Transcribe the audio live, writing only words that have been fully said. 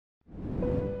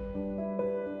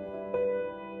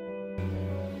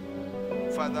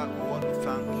Father, we want to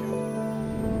thank you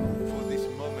for this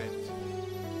moment.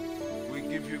 We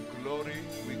give you glory,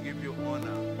 we give you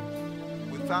honor.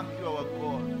 We thank you, our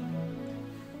God.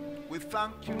 We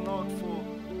thank you, Lord, for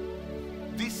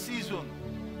this season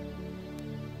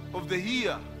of the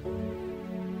year.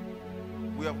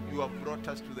 You have brought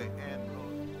us to the end,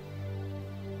 Lord,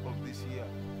 of this year.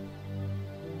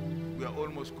 We are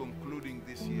almost concluding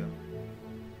this year.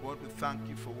 We want to thank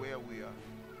you for where we are.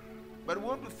 But we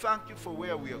want to thank you for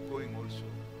where we are going also.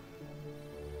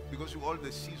 Because you all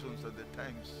the seasons and the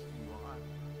times in your hand.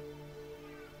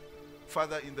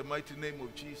 Father, in the mighty name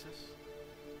of Jesus,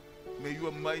 may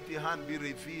your mighty hand be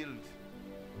revealed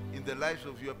in the lives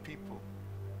of your people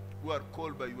who are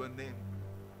called by your name.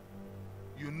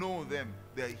 You know them.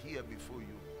 They are here before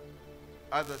you.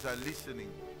 Others are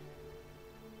listening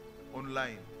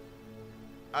online.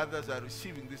 Others are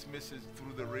receiving this message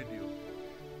through the radio,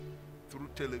 through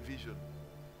television,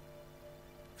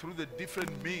 through the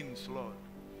different means, Lord.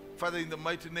 Father, in the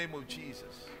mighty name of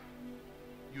Jesus,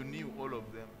 you knew all of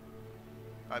them.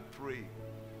 I pray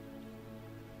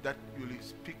that you will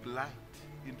speak light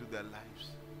into their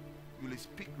lives. You will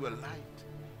speak your light.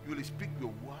 You will speak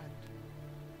your word.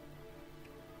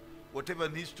 Whatever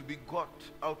needs to be got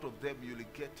out of them, you will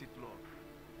get it, Lord.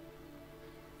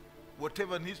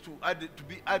 Whatever needs to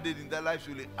be added in their lives,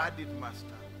 you will add it,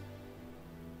 Master.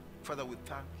 Father, we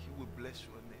thank you. We bless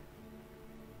your name.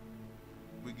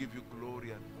 We give you glory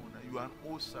and honor. You are an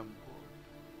awesome God.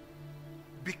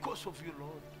 Because of you,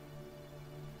 Lord,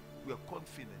 we are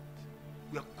confident.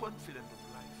 We are confident of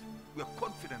life. We are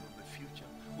confident of the future.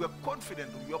 We are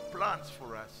confident of your plans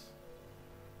for us.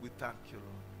 We thank you,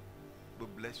 Lord. We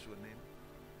bless your name.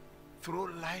 Throw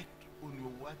light on your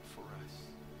word for us.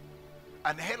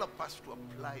 And help us to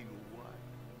apply your word.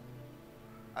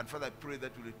 And Father, I pray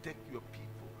that you will take your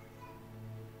people,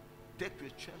 take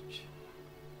your church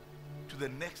to the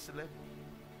next level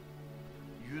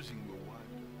using your word.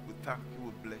 We thank you,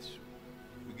 we bless you.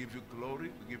 We give you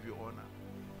glory, we give you honor.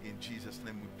 In Jesus'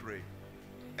 name we pray.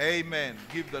 Amen.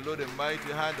 Give the Lord a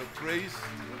mighty hand of praise.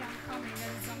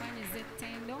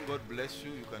 God bless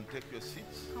you. You can take your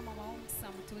seats.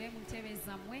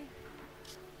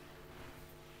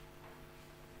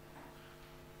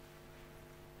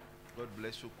 God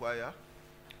bless you, choir.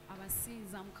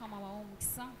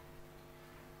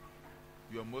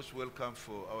 You are most welcome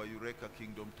for our Eureka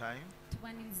Kingdom time.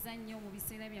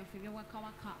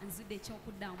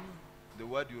 The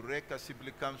word Eureka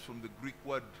simply comes from the Greek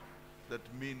word that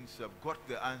means I've got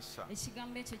the answer. So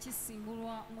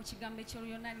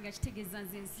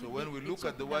when we look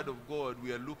at the word of God,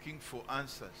 we are looking for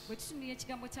answers.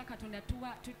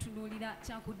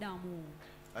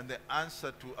 And the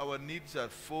answer to our needs are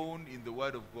found in the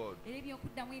word of God.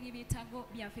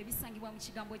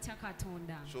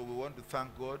 So we want to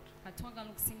thank God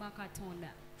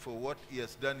for what he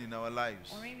has done in our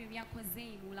lives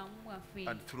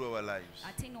and through our lives.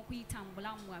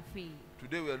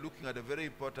 Today we are looking at a very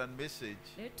important message.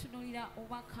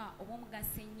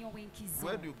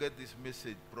 Where do you get this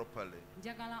message properly?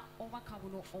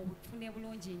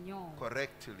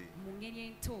 Correctly.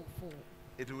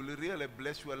 It will really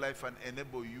bless your life and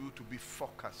enable you to be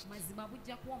focused.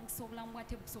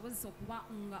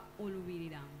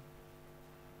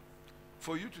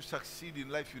 For you to succeed in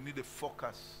life, you need a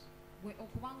focus. You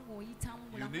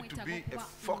need to be a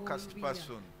focused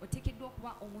person.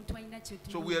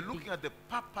 So we are looking at the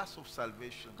purpose of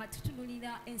salvation.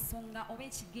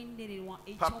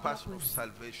 Purpose of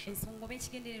salvation.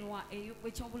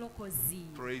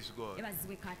 Praise God.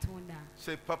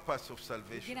 Say purpose of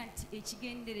salvation. It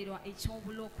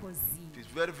is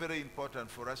very, very important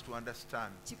for us to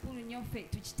understand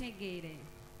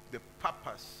the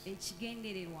purpose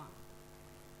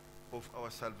of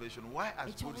our salvation. Why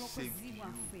has God saved you?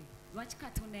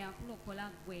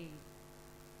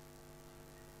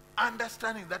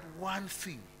 Understanding that one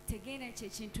thing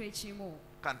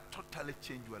can totally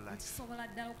change your life.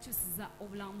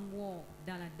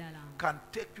 Can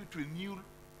take you to a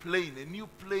new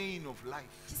plane of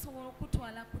life.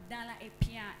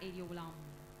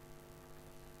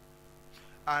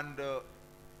 And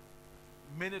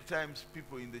many times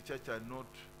people in the church are not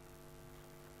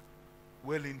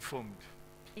well informed.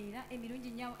 They are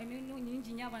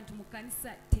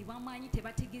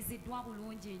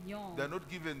not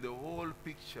given the whole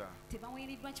picture, the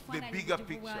bigger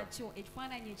picture.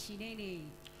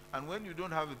 And when you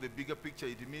don't have the bigger picture,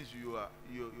 it means you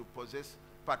possess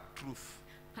part truth.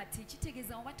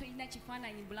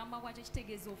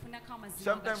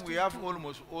 Sometimes we have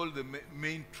almost all the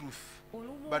main truth,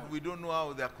 but we don't know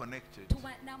how they are connected.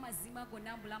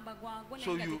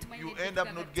 So you end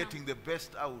up not getting the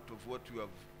best out of what you have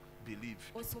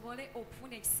believed.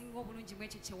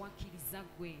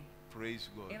 Praise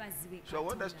God. So I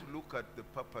want us to look at the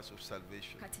purpose of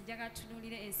salvation.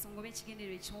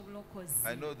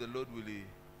 I know the Lord will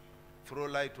throw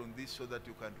light on this so that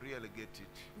you can really get it.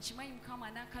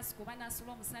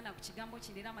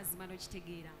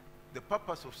 The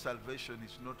purpose of salvation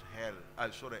is not hell.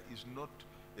 Is not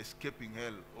escaping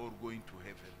hell or going to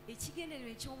heaven.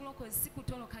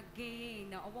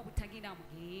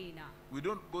 We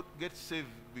don't get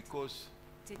saved because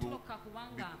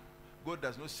God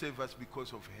does not save us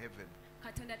because of heaven.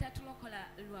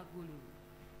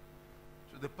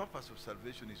 So the purpose of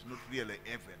salvation is not really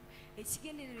heaven.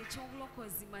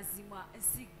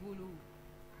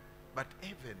 But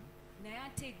heaven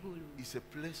is a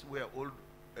place where all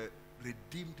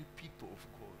redeemed people of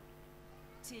God,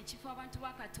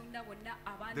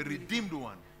 the redeemed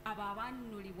one,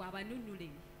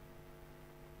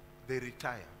 they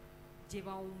retire.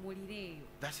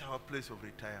 That's our place of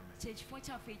retirement.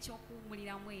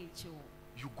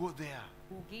 You go there.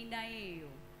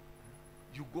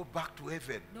 You go back to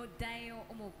heaven.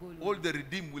 All the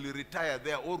redeemed will retire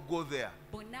there or go there.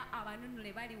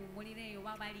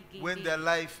 When their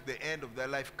life, the end of their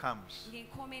life comes,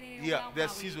 their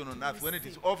season on earth, when it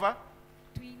is over,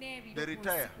 they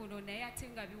retire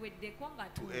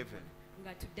to heaven.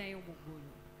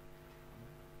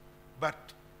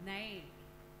 But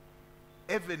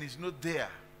heaven is not there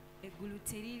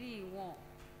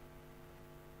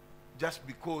just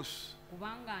because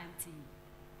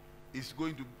it's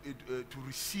going to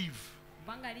receive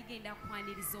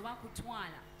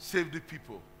saved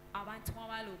people.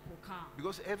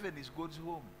 Because heaven is God's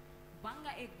home.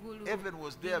 Heaven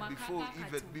was there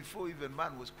before even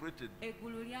man was created.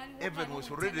 Heaven was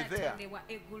already there.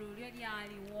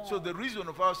 So the reason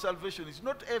of our salvation is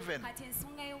not heaven.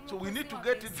 So we need to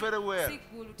get it very well.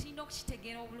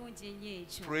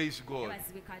 Praise God.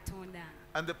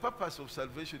 And the purpose of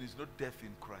salvation is not death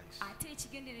in Christ.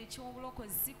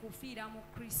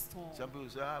 Some people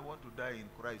say, I want to die in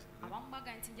Christ. I want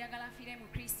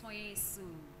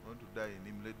to die in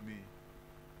Him. Let me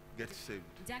get saved.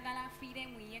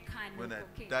 When I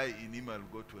die in Him, I'll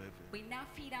go to heaven.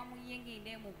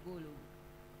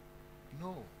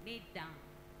 No.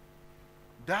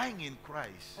 Dying in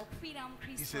Christ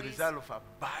is a result of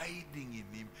abiding in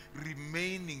Him,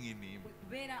 remaining in Him,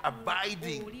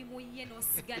 abiding.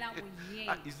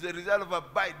 It's the result of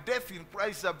abiding. Death in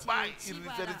Christ is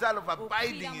the result of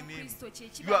abiding in Him.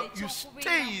 You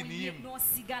stay in Him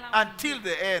until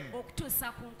the end.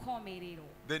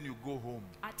 Then you go home.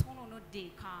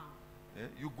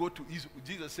 You go to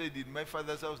Jesus said, in my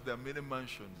Father's house there are many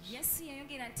mansions.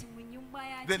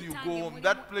 Then you go home.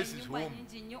 That place is home.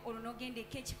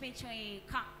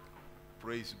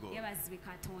 Praise God.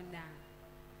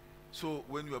 So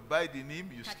when you abide in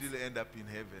Him, you still end up in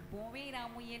heaven.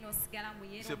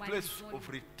 It's a place of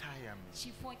retirement.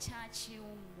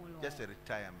 Just a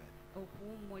retirement.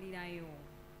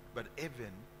 But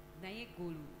heaven,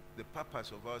 the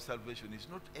purpose of our salvation is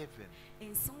not heaven.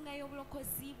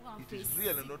 It is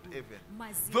really not heaven.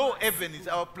 Though heaven is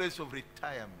our place of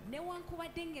retirement.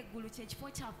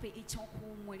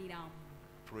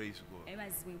 Praise God.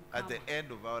 At the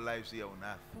end of our lives here on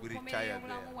earth, we retire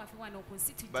there.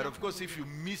 But of course, if you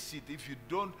miss it, if you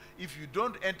don't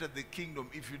enter the kingdom,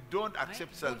 if you don't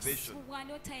accept salvation,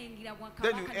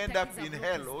 then you end up in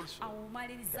hell also.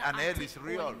 And hell is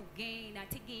real.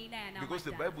 Because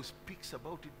the Bible speaks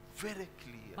about it very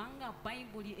clear.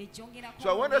 So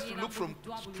I want us to look from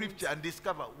Scripture and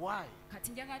discover why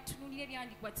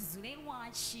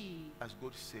has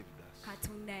God saved us.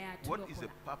 What is the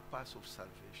purpose of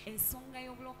salvation?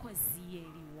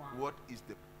 What is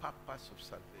the purpose of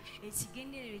salvation?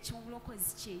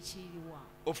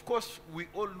 Of course, we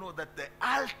all know that the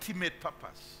ultimate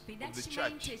purpose of the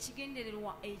church,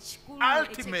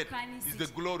 ultimate, is the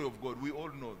glory of God. We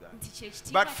all know that.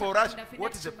 But for us,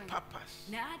 what is the purpose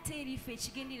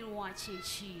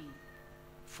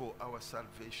for our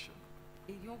salvation?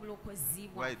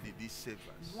 Why did He save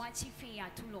us?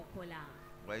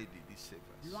 Why did He save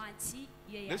us?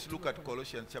 Let's look at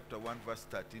Colossians chapter 1 verse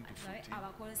 13 to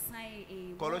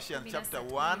 14. Colossians chapter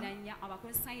 1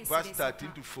 verse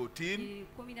 13 to 14.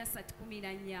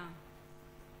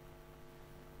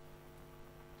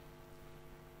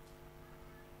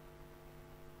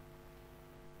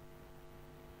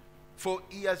 For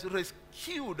He has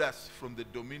rescued us from the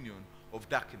dominion of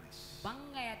darkness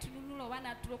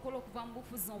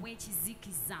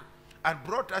and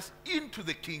brought us into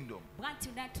the kingdom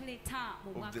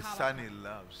of the Son he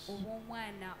loves,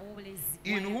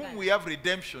 in whom we have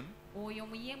redemption,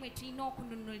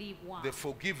 the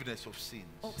forgiveness of sins.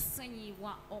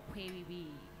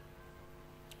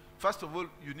 First of all,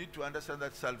 you need to understand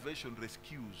that salvation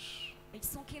rescues.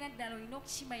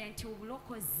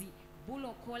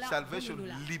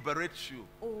 Salvation liberates you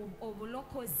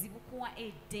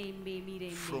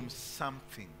from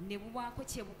something.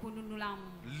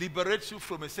 Liberates you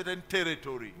from a certain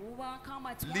territory.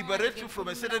 Liberates you from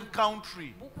a certain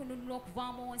country.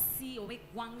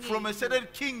 From a certain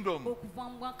kingdom.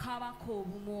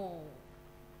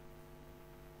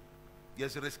 He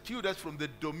has rescued us from the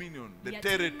dominion, the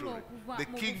territory, the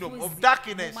kingdom of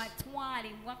darkness,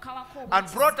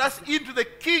 and brought us into the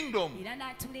kingdom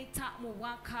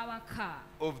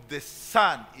of the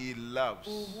Son he loves,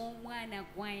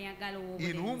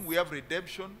 in whom we have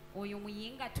redemption,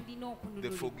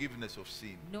 the forgiveness of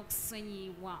sin.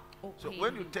 So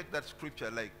when you take that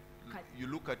scripture, like you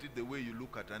look at it the way you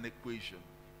look at an equation.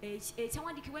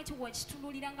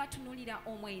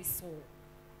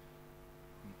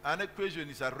 An equation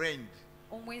is arranged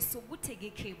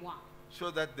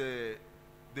so that the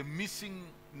missing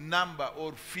number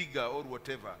or figure or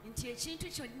whatever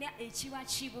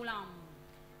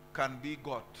can be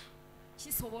got.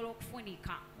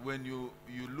 When you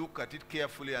look at it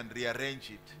carefully and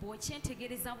rearrange it,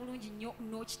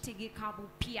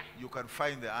 you can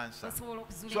find the answer.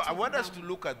 So I want us to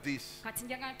look at this.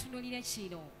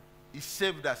 He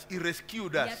saved us. He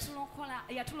rescued us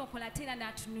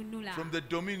from the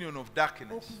dominion of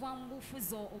darkness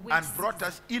and brought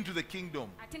us into the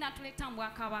kingdom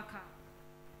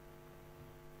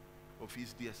of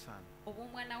his dear Son.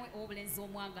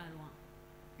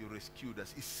 He rescued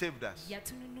us. He saved us.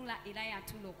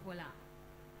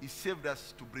 He saved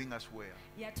us to bring us where?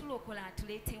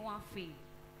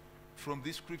 From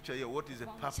this scripture here, what is the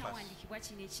purpose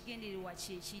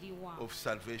of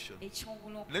salvation?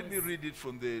 Let me read it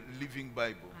from the Living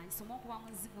Bible.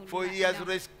 For he has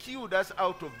rescued us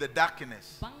out of the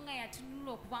darkness.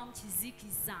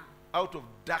 Out of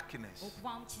darkness.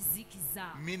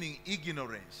 Meaning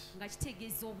ignorance.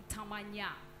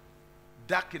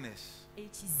 Darkness.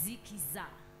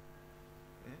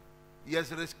 He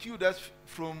has rescued us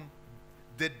from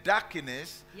the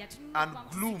darkness and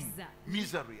gloom,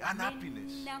 misery,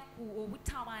 unhappiness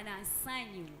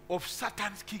of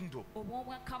Satan's kingdom,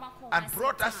 and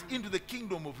brought us into the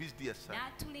kingdom of his dear Son,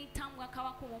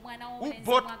 who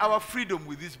bought our freedom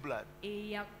with his blood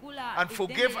and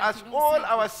forgave us all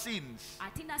our sins.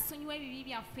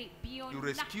 He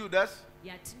rescued us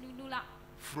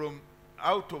from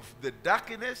out of the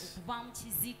darkness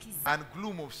and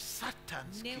gloom of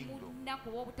Satan's kingdom,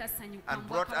 and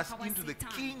brought us into the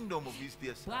kingdom of his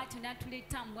dear Son.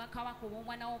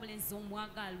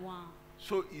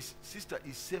 So his sister,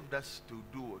 he saved us to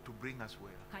bring us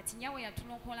where?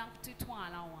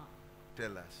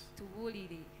 Tell us.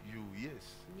 You,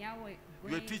 yes.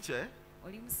 You're a teacher, eh?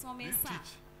 You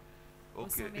teach.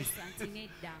 Okay.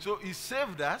 So he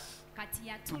saved us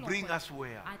to bring us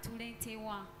where?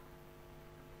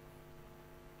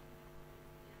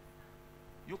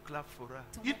 You clap for her.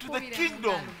 Into the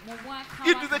kingdom.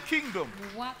 Into the kingdom.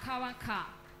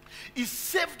 He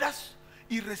saved us.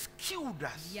 He rescued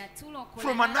us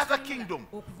from another kingdom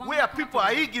where people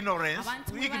are ignorant,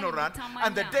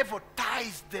 and the devil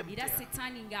ties them there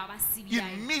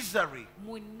in misery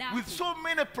with so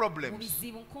many problems,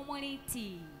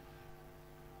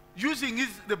 using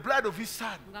the blood of his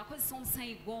Son.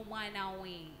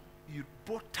 He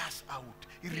brought us out.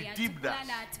 He redeemed us.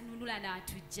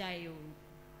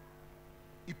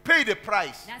 He paid a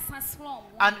price.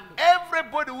 And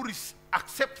everybody who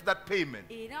accepts that payment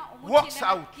walks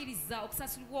out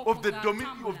of the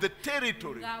dominion of the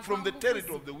territory, from the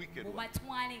territory of the wicked one.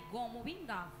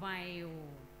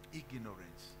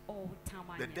 Ignorance.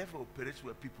 The devil operates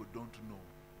where people don't know.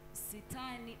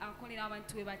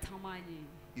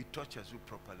 He tortures you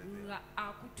properly there.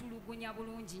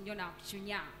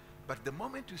 But the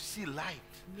moment you see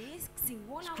light,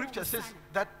 Scripture says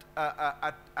that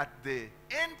at the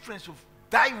entrance of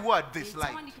thy word there's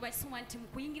light.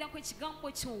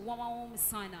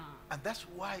 And that's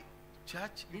why,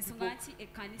 church, you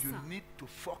need to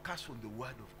focus on the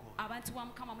word of God.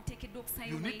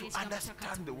 You need to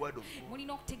understand the word of God.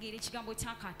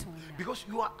 Because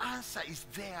your answer is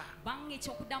there.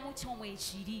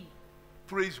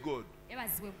 Praise God.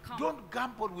 Don't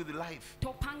gamble with life.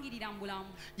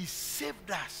 He saved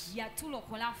us.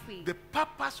 The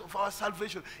purpose of our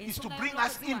salvation is to bring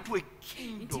us into a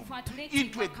kingdom,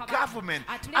 into a government,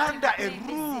 under a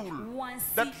rule.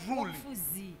 That rule is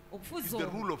the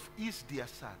rule of his dear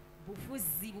son.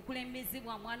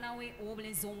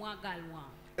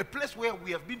 A place where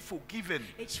we have been forgiven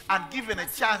and given a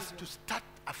chance to start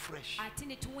afresh,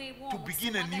 to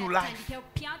begin a new life.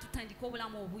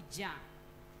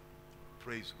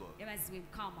 Praise God.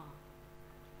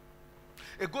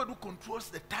 A God who controls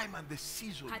the time and the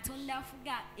season,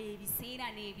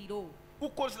 who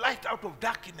calls light out of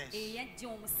darkness,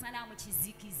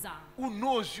 who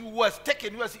knows you, who has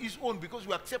taken you as his own because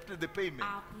you accepted the payment.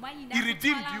 He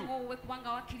redeemed you.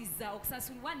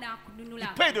 He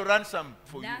paid a ransom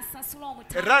for you.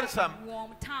 A ransom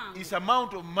is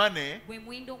amount of money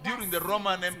during the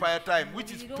Roman Empire time,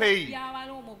 which is paid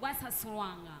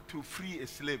to free a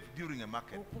slave during a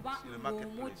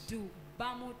marketplace.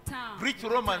 Rich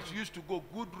Romans used to go,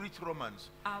 good rich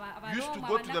Romans used to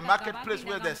go to the marketplace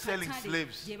where they're selling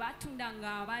slaves.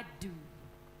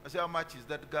 I say, how much is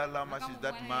that girl, how much is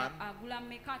that man?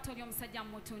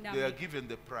 They are given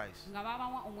the price.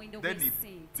 Then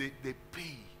they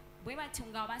pay.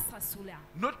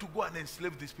 Not to go and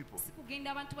enslave these people.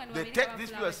 They take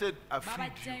these people and said, I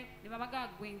freed you.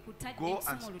 Go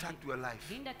and start your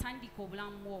life.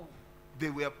 They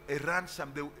were a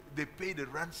ransom. They paid a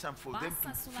ransom for them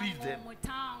to free them.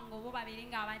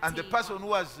 And the person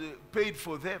who has paid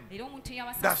for them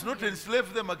does not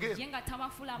enslave them again.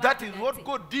 That is what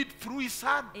God did through his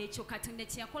son. He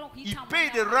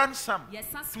paid a ransom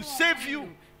to save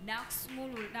you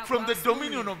from the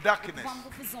dominion of darkness.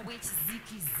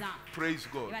 Praise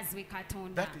God.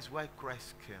 That is why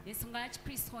Christ came.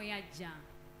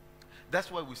 That's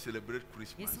why we celebrate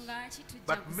Christmas.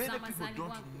 But many people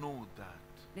don't know that.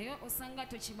 They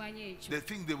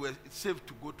think they were saved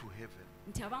to go to heaven.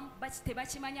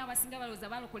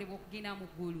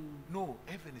 No,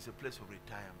 heaven is a place of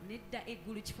retirement.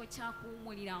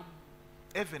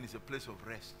 Heaven is a place of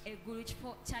rest.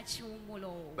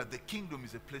 But the kingdom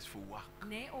is a place for work.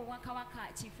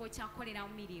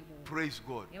 Praise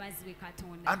God.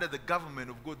 Under the government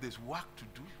of God, there's work to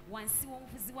do.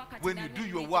 When you do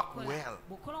your work well,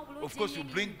 of course you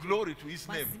bring glory to his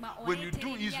name. When you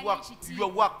do his work,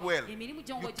 your work well,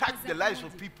 you touch the lives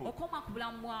of people.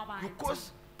 You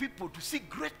cause people to see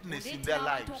greatness in their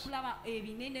lives.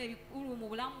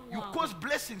 You cause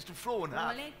blessings to flow on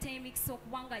earth.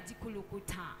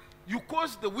 You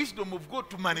cause the wisdom of God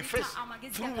to manifest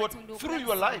through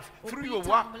your life, through your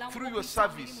work, through your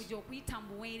service.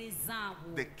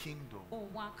 The kingdom.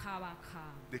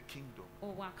 The kingdom.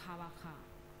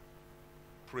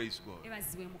 Praise God.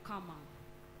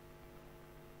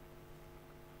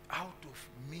 Out of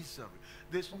misery.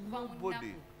 There's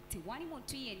nobody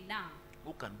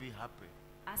who can be happy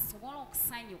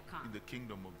in the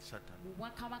kingdom of Satan.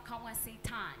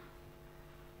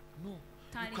 No,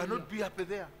 you cannot be happy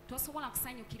there. You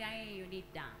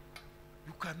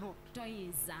cannot.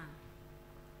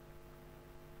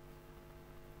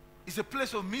 It's a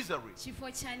place of misery.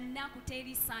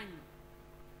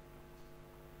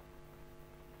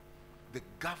 The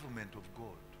government of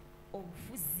God.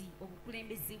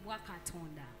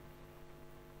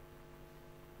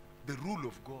 The rule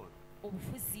of God.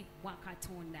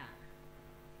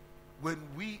 When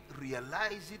we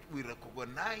realize it, we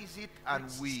recognize it, and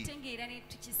we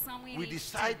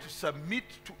decide to submit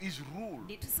to his rule,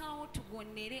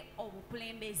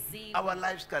 our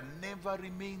lives can never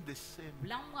remain the same.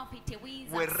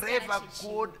 Wherever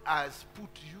God has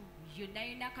put you,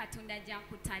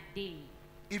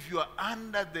 if you are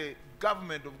under the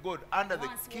government of God, under the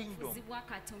kingdom,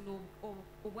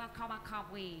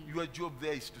 your job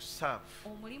there is to serve.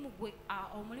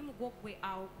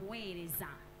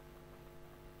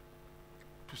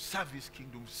 To serve his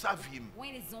kingdom, serve him.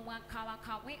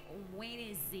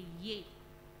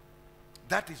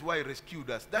 That is why he rescued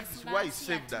us. That is why he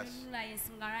saved us.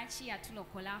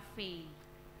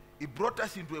 He brought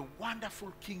us into a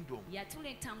wonderful kingdom.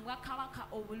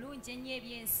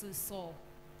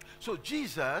 So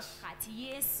Jesus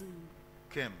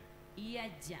came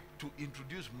to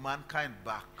introduce mankind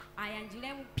back,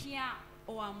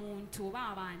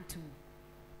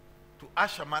 to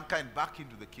usher mankind back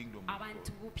into the kingdom of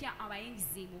God.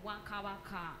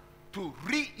 To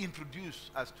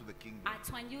reintroduce us to the kingdom.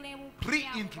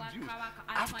 Reintroduce.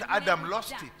 After Adam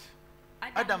lost it.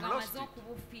 Adam lost it.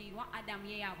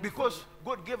 Because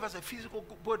God gave us a physical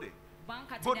body.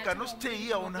 God cannot stay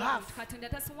here on earth.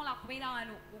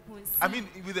 I mean,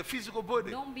 with a physical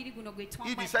body.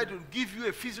 He decided to give you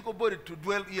a physical body to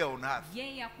dwell here on earth.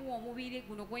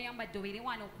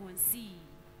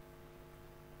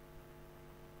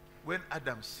 When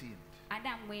Adam sinned,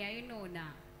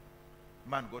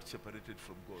 man got separated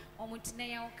from God.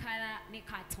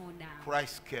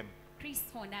 Christ came. He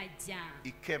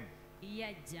came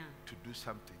to do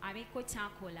something.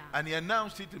 And he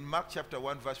announced it in Mark chapter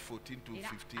 1 verse 14 to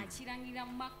 15.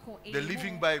 The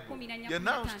Living Bible. He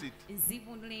announced it.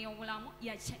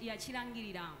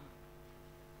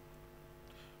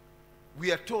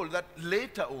 We are told that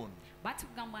later on,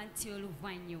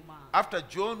 after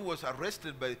John was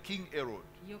arrested by King Herod,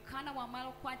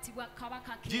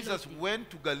 Jesus went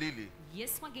to Galilee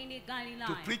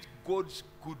to preach God's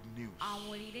good news.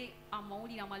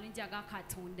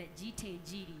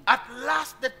 At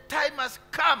last the time has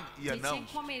come, he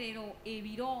announced.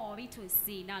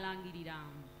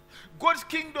 God's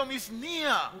kingdom is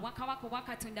near.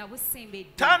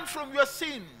 Turn from your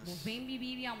sins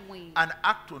and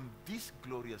act on this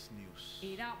glorious news.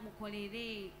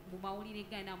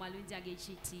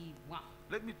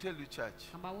 Let me tell you, church,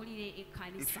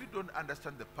 if you don't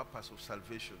understand the purpose of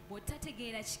salvation,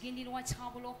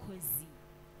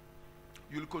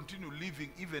 you'll continue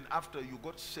living even after you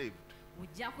got saved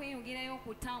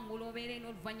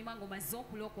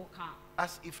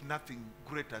as if nothing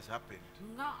great has happened.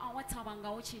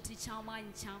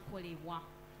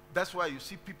 That's why you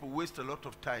see people waste a lot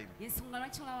of time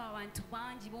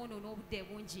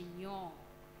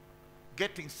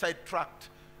getting sidetracked.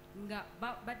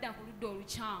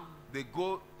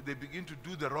 They begin to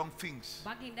do the wrong things.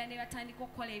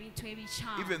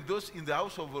 Even those in the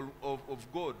house of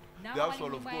God, the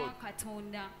household of God,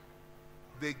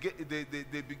 they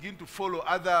begin to follow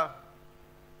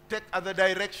take other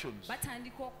directions.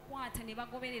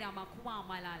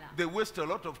 They waste a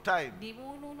lot of time. They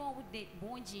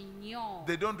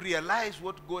don't realize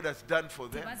what God has done for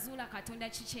them.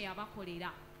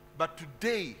 But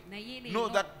today, know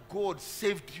that God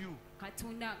saved you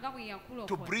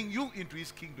to bring you into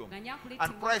his kingdom.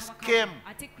 And Christ came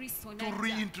to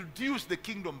reintroduce the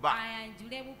kingdom back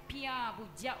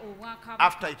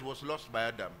after it was lost by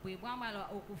Adam.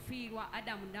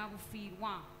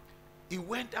 He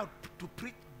went out to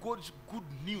preach God's good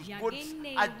news, God's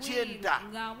agenda.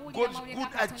 God's good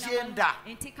agenda.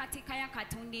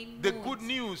 The good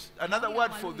news, another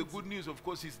word for the good news, of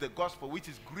course, is the gospel, which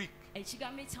is Greek. It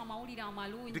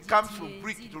comes from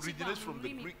Greek, it originates from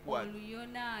the Greek word.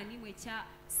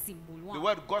 The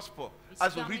word gospel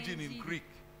has origin in Greek.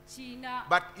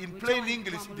 But in plain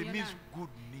English, it means good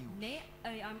news.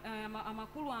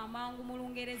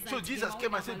 So Jesus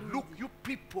came and said, look, you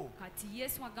people,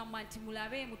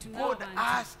 God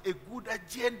has a good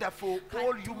agenda for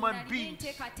all human beings.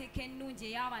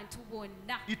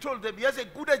 He told them he has a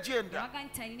good agenda.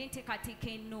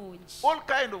 All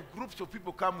kinds of groups of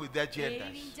people come with their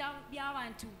agendas.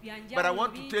 But I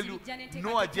want to tell you,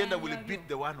 no agenda will beat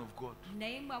the one of God.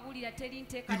 In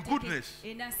goodness.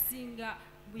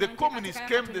 The communists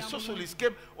came, the socialists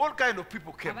came, all kinds of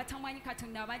people came.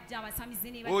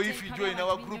 Oh, if you join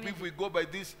our group, if we go by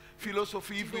this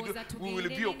philosophy, if we, we will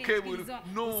be okay.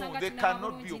 No, they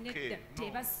cannot be okay.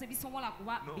 No.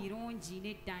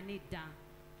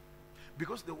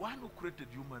 Because the one who created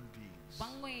human beings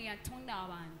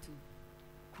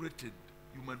created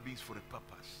human beings for a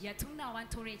purpose.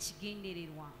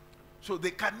 So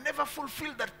they can never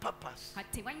fulfill that purpose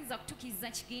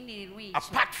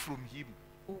apart from him.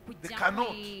 They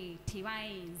cannot.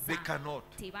 They cannot.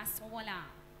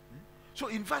 So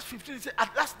in verse 15 it says,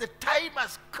 at last the time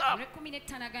has come.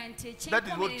 That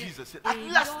is what Jesus said. At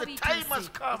last the time has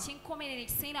come.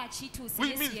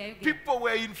 Which means people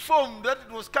were informed that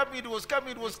it was coming, it was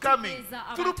coming, it was coming.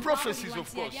 Through prophecies,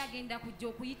 of course.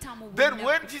 Then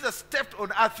when Jesus stepped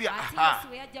on earth here,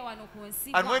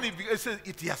 and when he says,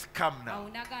 it has come now.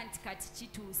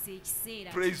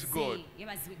 Praise God.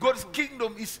 God's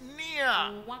kingdom is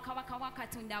near.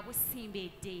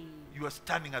 You are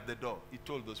standing at the door, he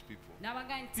told those people.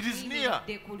 It is near.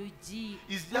 It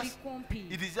is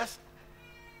just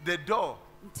the door.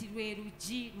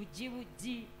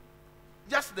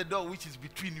 Just the door which is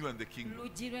between you and the kingdom.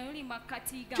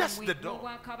 Just the door.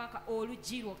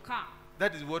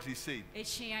 That is what he said. He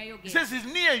says it's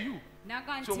near you.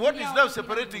 So what is now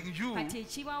separating you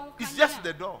is just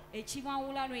the door.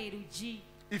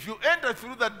 If you enter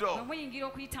through that door,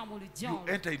 you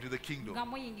enter into the kingdom.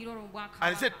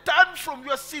 And he said, turn from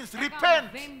your sins,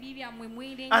 repent,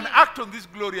 and act on this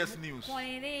glorious news.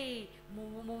 I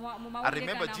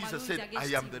remember Jesus said, I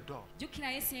am the door.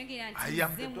 I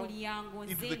am the door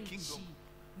into the kingdom.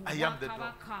 I am the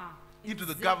door into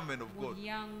the government of God,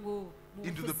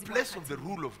 into the place of the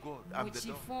rule of God. I'm the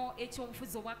door.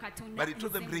 But he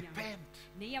told them, repent.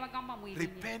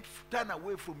 Repent, turn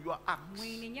away from your acts.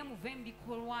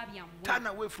 Turn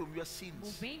away from your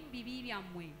sins.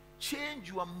 Change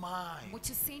your mind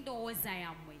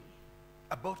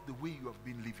about the way you have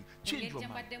been living. Change your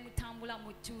mind.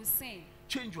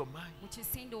 Change your mind.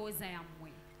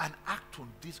 And act on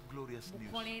this glorious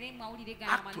news.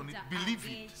 Act on it. Believe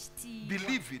it.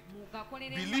 Believe it.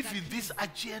 Believe in this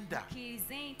agenda.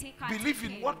 Believe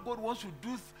in what God wants to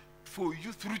do for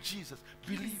you through Jesus.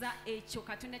 Believe.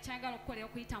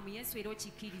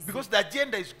 Because the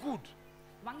agenda is good.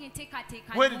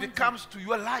 When it comes to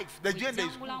your life, the agenda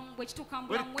is good.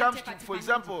 When it comes to, for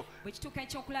example,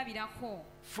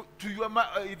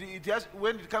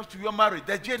 when it comes to your marriage,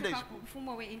 the agenda is good.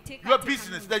 Your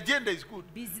business, the agenda is good.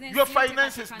 Your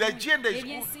finances, the agenda is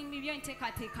good.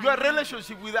 Your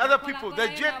relationship with other people, the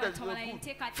agenda is good.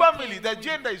 Family, the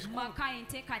agenda is good.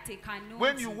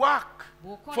 When you work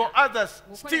for others,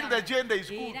 still the agenda is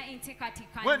good.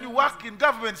 When you work in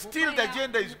government, still the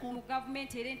agenda is good.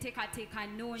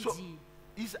 So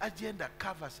his agenda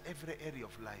covers every area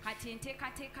of life.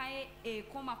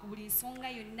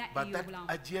 But that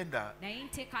agenda in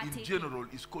general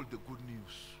is called the good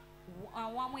news.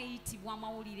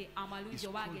 It's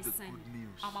called the good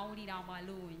news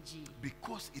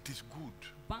because it is good.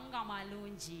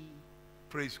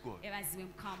 Praise God.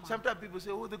 Sometimes people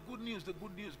say, oh, the good news,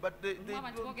 but they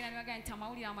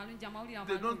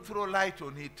don't throw light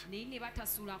on it.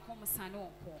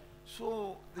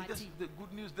 So they just the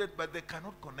good news that, but they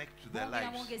cannot connect to their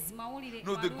lives.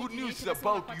 No, the good news is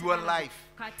about your life.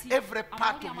 Every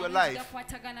part of your life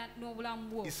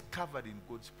is covered in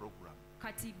God's program.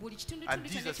 And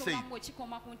Jesus said,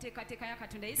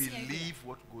 believe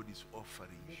what God is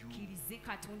offering you. Believe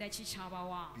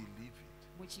it.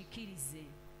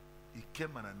 He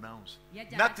came and announced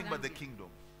nothing but the kingdom.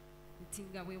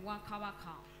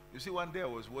 You see, one day I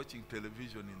was watching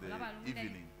television in the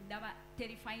evening,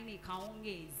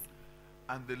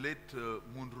 and the late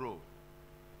Munro,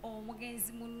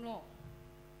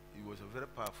 he was a very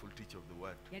powerful teacher of the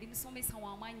word.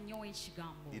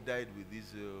 He died with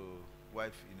his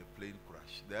wife in a plane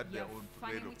crash. They had their own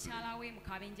aeroplane.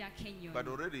 But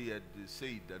already he had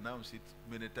announced it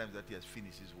many times that he has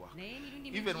finished his work.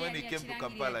 Even when he came to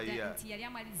Kampala here,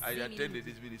 I attended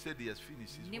his meeting. He said he has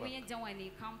finished his work. He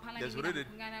has already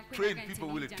trained people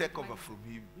who will take over from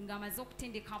him.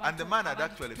 And the man had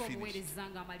actually finished.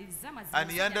 And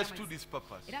he understood his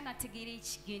purpose.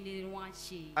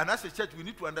 And as a church, we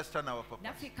need to understand our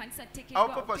purpose. Our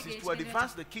purpose is to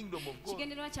advance the kingdom of God.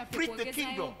 Preach the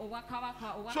kingdom.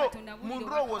 So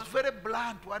Munro was very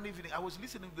blunt one evening. I was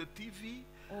listening to the TV,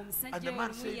 and the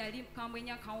man said,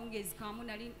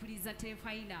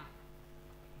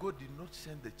 God did not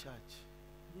send the church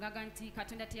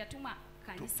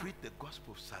to preach the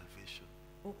gospel of salvation.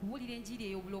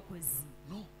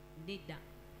 No. He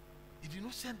did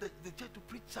not send the church to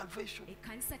preach salvation.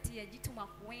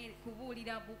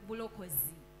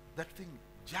 That thing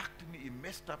jacked me, it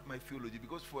messed up my theology,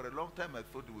 because for a long time I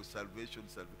thought it was salvation.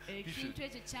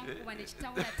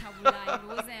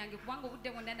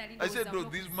 I said, no,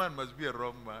 this man must be a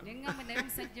wrong man.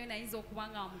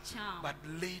 But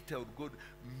later God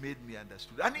made me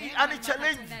understand. And he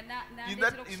challenged in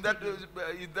that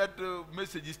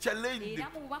message, he challenged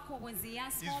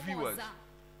his viewers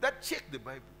that check the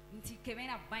Bible.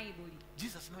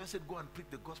 Jesus never said go and preach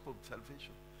the gospel of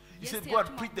salvation. He said, go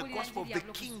and preach the gospel of the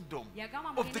kingdom,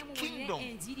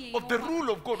 of the rule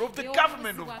of God, of the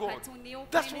government of God.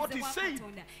 That's what he said.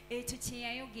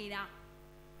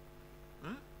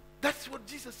 That's what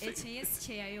Jesus said.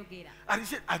 And he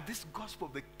said, and this gospel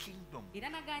of the kingdom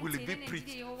will be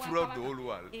preached throughout the whole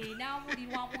world.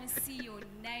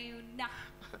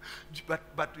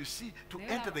 But you see, to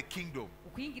enter the kingdom,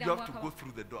 you have to go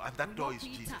through the door, and that door is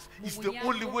Jesus. It's the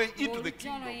only way into the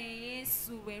kingdom.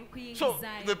 So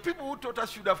the people who taught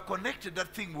us should have connected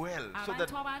that thing well, so that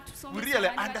we really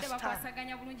understand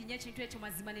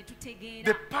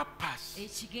the purpose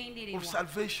of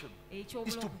salvation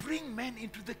is to bring men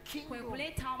into the kingdom.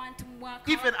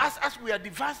 Even as we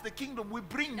advance the kingdom, we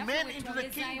bring men into the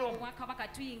kingdom.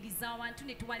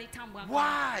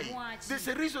 Why? There's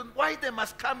a reason why they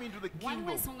must come into the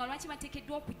kingdom.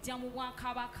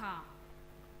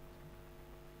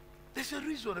 There's a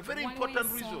reason, a very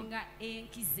important reason. Ensonga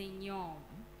enkize nnyo.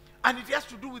 And it has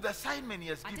to do with the assignment he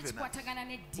has Ate given us kikwatagana on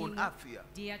n'eddiini earth here.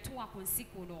 gye yatuwa ku nsi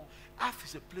kuno. Earth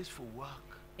is a place for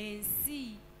work.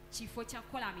 Ensi kifo kya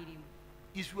kukola mirimu.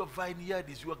 Is your vineyard,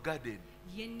 is your garden.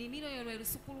 Ye nnimiro yo lwe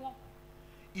lusuku lwo.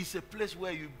 It's a place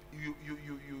where you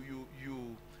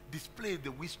display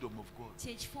the wisdom of God.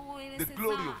 Kye kifo The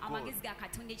glory of weereseza God. amagezi ga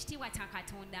Katonda, ekitiibwa kya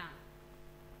Katonda.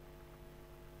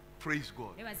 Praise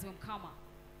God. Yeebazibwe Mukama.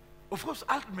 Of course,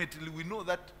 ultimately we know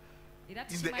that Era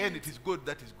in the tukimanyi end it is God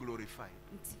that is glorified.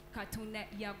 nti Katonda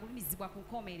yagulumizibwa ku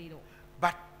nkomerero.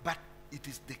 But it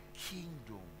is the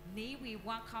kingdom. Naye bwe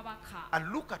bwakabaka.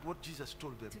 And look at what Jesus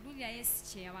told them. Tululira Yesu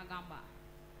kye yabagamba.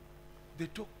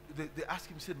 They asked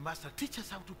him, said, Master, teach us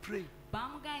how to pray.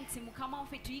 Bamugamba nti Mukama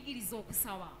waffe tuyigirize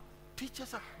okusaba. Teach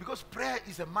us how, because prayer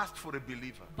is a must for a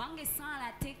believer. Banga essaala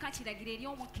ateeka kiragiro eri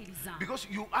omukkiriza. Because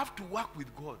you have to work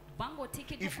with God. Banga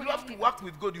oteekeddwa If you okukolera have to wamu ne work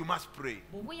with God, you must pray.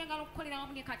 Bw'oba oyagala okukolera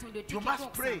wamu ne Katonda You oteekeddwa must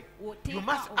okusaba. pray. Oteekwa You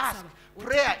must ask. okusaba.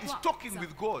 Prayer is Oteekeddwa talking okusaba.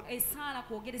 with God. Essaala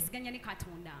kwogerezeganya ne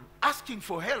Katonda. Asking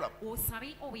for help.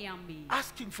 Osabe obuyambi.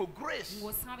 Asking for grace.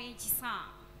 Ng'osaba ekisa.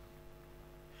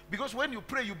 Because when you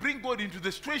pray, you bring God into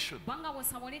the situation. Banga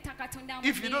bw'osaba oleeta Katonda mu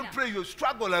If you don't mbeera. pray, you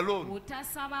struggle alone.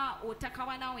 Otasaba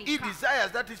otakawa nawe He eka.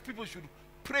 desires that his people should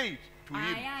pray to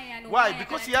him. Ayaya, Why? n'obayagala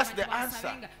Because he nti has abantu the answer.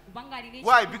 basabenga. Kubanga alina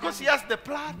Why? ekikuddako. Because he has the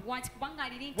plan. Lwaki? Kubanga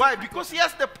alina Why? enteekateeka. Because he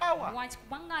has the power. Lwaki?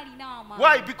 Kubanga alina amaanyi.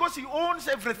 Why? Because he owns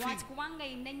everything. Lwaki? Kubanga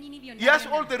yenna nnyini byonna He has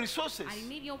byonna. all the resources.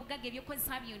 Alina ebyobugagga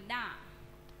ebyokozesa byonna.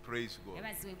 Praise God.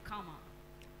 Yabazibwe Mukama.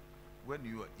 When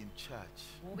you are in church,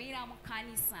 Bw'obeera mu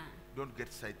kkanisa don't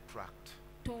get sidetracked.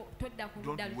 todda ku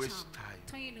Don't ludda waste lukyamu. time.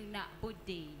 Toyinuna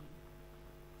budde.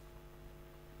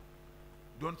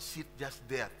 Don't sit just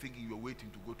there thinking you're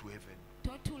waiting to go to heaven.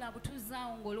 Totuula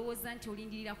butuzaawo ng'olowooza nti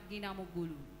olindirira kugenda mu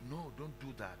ggulu. No, don't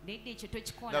do that. Nedda ekyo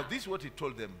tokikola. Now, this is what he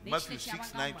told them. N'ekyo Matthew kye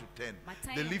 6, 9 to kyabagamba. 10.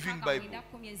 Matayo The Living 6, Bible. 9,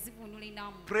 10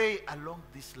 enamu. Pray along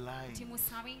this line. Nti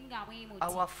musabe nga bwe muti.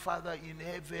 Our Father in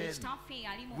heaven, Ekitaffe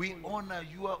ali mu we ggulu. honor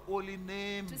your holy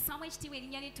name. Tusaba ekitiibwa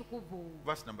erinnya ly'ettukuvu.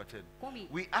 Verse number 10. 10.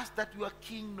 We ask that your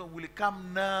kingdom will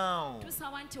come now.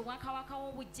 Tusaba nti obwakabaka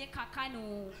wo bujje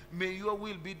kakano. May your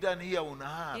will be done here on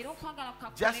Era earth, okwagala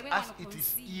just kukakolebwe as wano ku it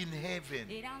is nsi. in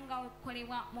heaven. Era nga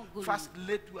kukolebwa mu ggulu. First,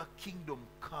 let your kingdom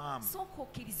come. Sooka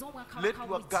okkirize obwakabaka Let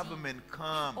your bujje. government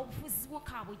come. Obufuzi bwo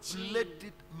ka bujje. Let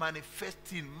it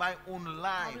manifest in my own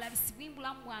life. Kabulabisibwe mu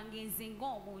bulamu bwange nze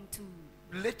ng'omuntu.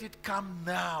 Let it come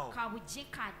now. Ka bujje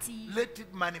kati. Let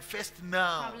it manifest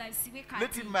now. Kabulabisibwe kati.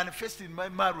 Let it manifest in my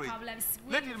marriage.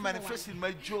 Kabulabisibwe Let it mu manifest wange. in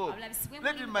my job. Kabulabisibwe mu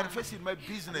Let it mulimu manifest wange. in my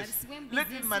business. Kabulabisibwe mu Let it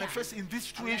business manifest yange. in this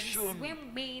situation Kabulabisibwe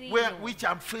mu mbeera where eyo. which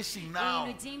I'm facing now.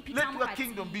 Eno gye mpitamu Let your kati.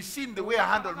 kingdom be seen the way I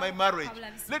handle my marriage.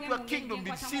 Let your kingdom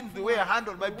be seen the way I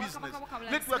handle my business.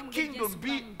 Let your kingdom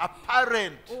be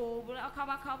apparent.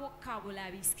 Obwakabaka bwo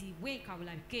kabulabisibwe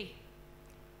kabulabike.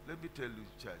 Let me tell you,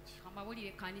 church, Kambabulire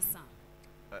ekkanisa.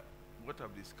 what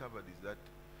I've discovered is that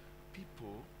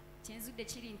people, Kyenzudde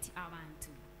kiri nti abantu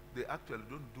they actually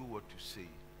don't do what you say.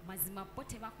 mazima bo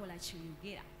tebakola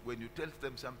kyoyogera. When you tell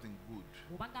them something good,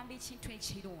 Bw'obagamba ekintu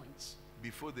ekirungi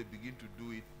before they begin to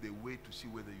do it, they wait to see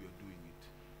whether you are doing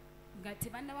it. nga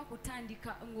tebannaba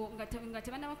kutandika nga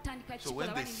tebannaba kutandika So when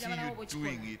kikola they balindira see balaba you bw'okikola.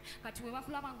 doing it, Kati bwe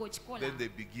bakulaba ng'okikola then they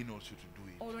begin also to do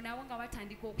it. olwo nabo nga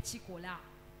batandika okukikola.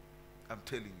 I'm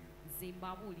telling you, Nze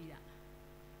mbabuulira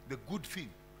the good thing.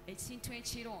 ekintu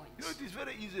ekirungi. You know, it is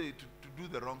very easy to do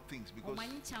the wrong things because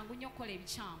Omanyi kyangu nnyo okukola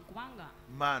ebikyamu kubanga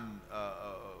man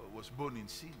was born in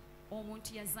sin.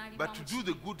 omuntu yazaalibwa But to mu do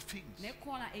the kibi. good things, Ne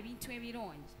kukola ebintu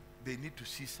ebirungi they need to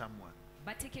see someone.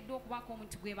 bateekeddwa okubaako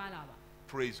omuntu gwe balaba.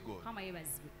 Praise God. Kama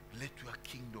yeebazibwe Let your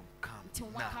kingdom come nti now.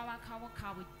 obwakabaka bwo Let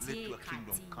kabujje your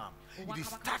kingdom kati. come. It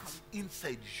Obwakabaka starts kabujje.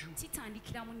 inside you.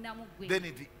 Kitandikira munnamu gwe. Then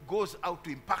it goes out to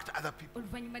impact other people.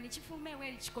 Oluvannyuma ne kifuluma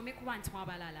eweri kikome ku bantu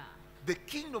abalala. The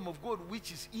kingdom of God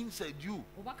which is inside you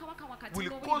Obwakabaka bwa will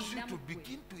Katonda cause obuli you to munnamu gwe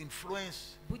begin to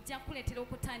influence bujja kuleetera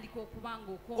okutandika okuba all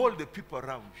ng'okoma the people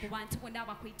around ku you, bantu bonna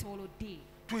abakwetoolodde.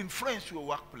 to influence your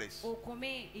workplace,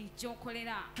 Okome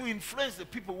gy'okolera. to influence the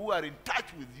people who are in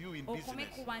touch with you in Okome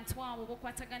business. ku bantu abo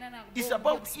b'okwatagana nabo. It's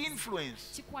about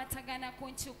influence. Kikwatagana ku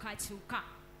nkyukakyuka.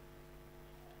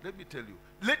 Let me tell you,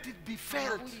 let it be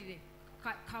felt. Kabuulire.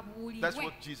 That's Kabuulirwe.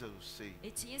 what Jesus was saying.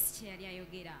 Ekyo Yesu kye yali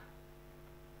ayogera.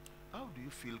 How do you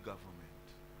feel government?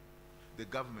 The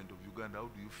government of Uganda, how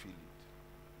do you feel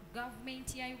it?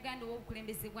 Gavumenti ya Uganda oba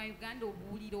obukulembeze bwa Uganda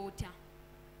obuwulira otya?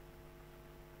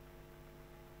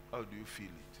 How do you feel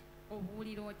it?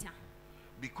 Obuwulira otya?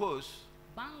 Because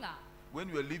Banga when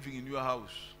you are living in your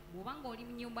house, bw'oba ng'oli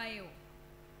mu nnyumba yo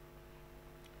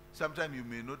sometimes you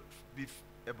may not be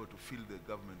able to feel the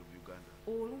government of Uganda.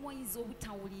 olumu oyinza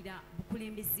obutawulira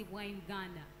bukulembeze bwa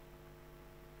Uganda.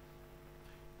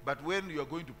 But when you are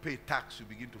going to pay tax, you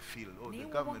begin to feel, oh, the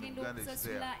naye government of ogenda Uganda is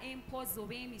there. okusasula empozi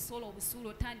oba emisolo obusuulu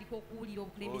otandika okuwulira Oh,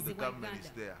 obukulembeze the bwa government is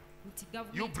Uganda there. nti You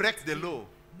gavumenti break the law,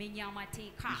 menya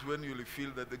amateeka is when you will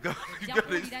feel that the government of ojja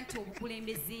Uganda is kuwulira nti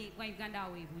obukulembeze bwa Uganda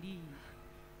awo ebuli.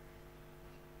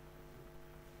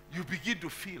 you begin to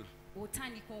feel.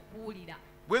 Otandika okuwulira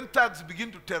When thugs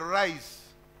begin to terrorize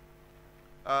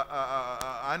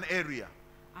an area,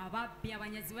 ababbi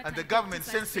abanyazi and the batandika government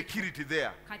okutuusa sends zi- security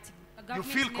there, kati you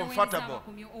gavumenti feel neweereza comfortable.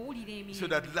 abakuumi, owulira emirembe. so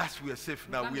that last we are safe,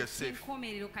 now we Ogamba are safe.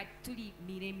 enkomerero kati tuli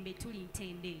mirembe tuli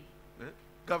ntende. Eh?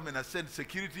 Government has sent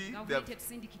security, Gavumenti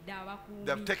etusindikidde they have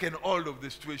abakuumi taken hold of the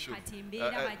situation. kati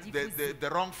embeera The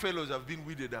wrong fellows have been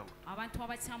weeded out. abantu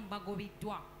abakyamu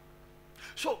bagobeddwa.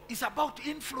 So it's about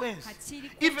influence. Kati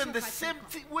kiri Even kwekyo the kati- same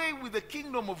way with the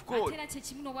kingdom of God. ate era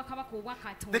kyekimu n'obwakabaka obwa The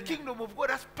Katonda. kingdom of God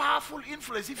has powerful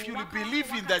influence if you Obwakabaka believe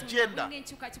obwa in the Katonda agenda. bulina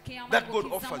enkyukakyuka ey'amaanyi that God bw'okkiriza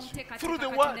mu offers you nteekateeka through the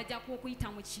Katonda word. ajja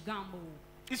kukuyita mu kigambo.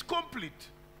 It's complete.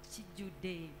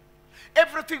 Kijjudde.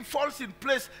 Everything falls in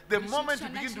place the Buli moment kintu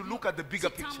you begin to kyonna look at the bigger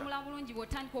picture. kitambula bulungi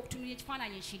bw'otandika okutunulira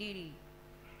ekifaananyi ekirere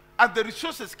And the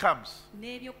resources comes.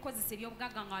 n'ebyokukozesa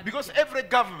ebyobugagga nga Because bijja. every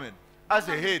government has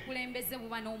a head, obukulembeze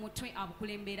buba n'omutwe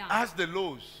abukulembera, has the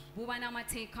laws, buba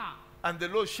n'amateeka and the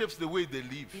law shapes the way they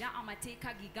live. era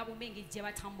amateeka ge gabumba engeri gye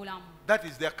batambulamu. That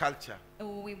is their culture.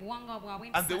 Obwo bwe buwangwa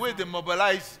bwabwe, And the way they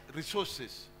mobilize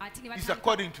resources ate ne is batandika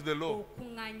according to the law.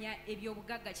 okuŋŋaanya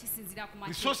ebyobugagga kisinziira ku mateeka.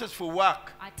 Resources for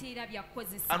work. Ate era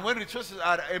byakukozesa And when resources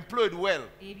are employed well,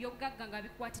 ebyobugagga nga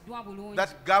bikwatiddwa bulungi,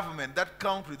 that government, that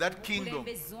country, that kingdom.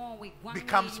 obukulembeze obwo, eggwanga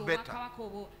becomes eryo, better. obwakabaka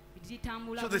obwo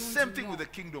litambula So the bulungi same thing nnyo. with the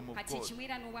kingdom of Kati God. ekimu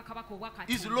era n'obwakabaka obwa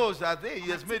His Katonda. laws are there. He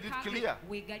has made it Amateeka ge clear.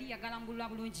 weegali yagalambulula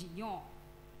bulungi nnyo.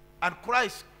 And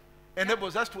Christ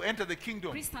enables us to enter the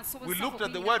kingdom. Kristo asobosa We looked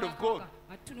at the okuyingira word mu of God. bwakabaka,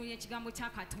 nga tutunuulira ekigambo kya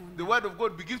Katonda. The word of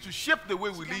God begins to shape the way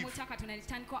we Ekigambo live. kya Katonda ne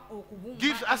kitandika okubumba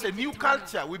Gives us a new ebyettanga.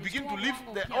 culture. We begin to Ne live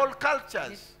tuwa the obuwangwa old obupya. cultures.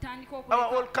 Ne tutandika Our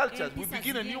okuleka old cultures. We empisa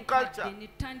begin a ziri new enkadde, culture. ne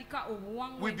tutandika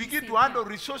obuwangwa We empisa begin to empya. handle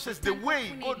resources the Tutandika way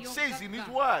okufuna God says in His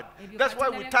ebyobugagga. word. Ebyo That's why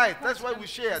we Katonda tithe. by'akola That's why we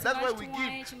share. That's why we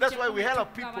give. That's why we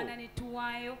help people. Tugabana ne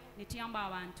tuwaayo ne tuyamba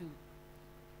abantu.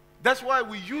 That's why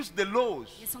we use the laws.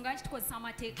 Ensonga lwaki tukozesa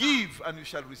amateeka. Give and you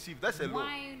shall receive. That's a law.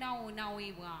 Waayo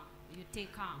n'oweebwa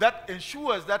yoteeka. That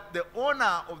ensures that the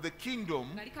owner of the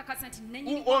kingdom, Nga likakasa nti who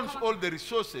nannyini owns bwakabaka- all the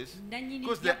resources, nannyini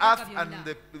because the byakabaka earth and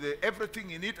byonna. the everything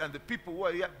in it and the people who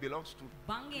are here belongs to.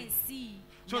 Banga ensi.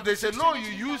 So na there's a buli law kintu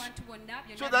you ekirimu use abantu bonna,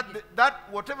 byonna So that biri.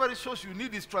 that whatever resource you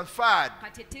need is transferred.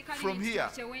 Kati etteeka from liri here.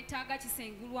 ekintu kye weetaaga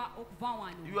kisengulwa okuva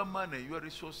wano. Your money, your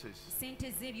resources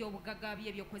Sente z'ebyobugagga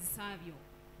byo ebyokozesa byo.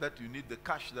 that you need, the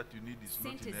cash that you need is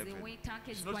not Sente in heaven.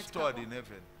 zeweetaako It's not stored in ezikwatibwako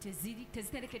heaven.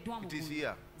 teziterekeddwa mu It is ggulu.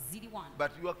 here. Ziri wano.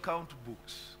 But your account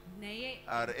books Naye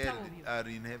are, ebitabo byo are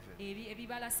in heaven.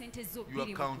 ebibala sente zo Your biri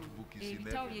mu account ggulu. book is in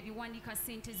Ebitabo heaven. bye biwandiika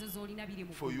sente zo z'olina biri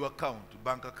mu For ggulu. your account,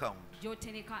 bank account.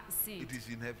 Gy'otereka It sente. is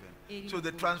in heaven. Eri So mu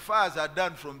the ggulu. transfers are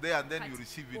done from there and then you Kati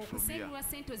receive it from here. okusengulwa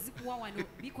sente ozikuwa wano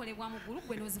bikolebwa mu ggulu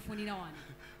gwe n'ozifunira wano.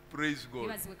 Praise God.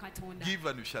 Ebazibwe Katonda. Give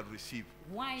and you shall receive.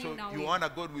 Waayo So nawe. you honor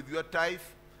God with your tithe.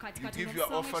 Kati You Katonda give your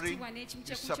omusaamu offering, ekitiibwa n'ekimu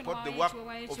you ky'ekumi support the ky'omwawaayo work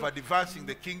ekiweebwayo of ekyo. advancing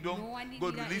the kingdom. N'owandiikira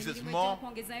God releases emirimu more.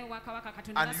 egy'okwongezaayo obwakabaka,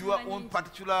 Katonda And your n'asonga own nnyingi.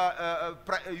 particular,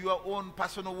 your own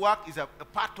personal work is a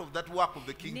part of that work of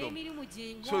the kingdom. N'emirimu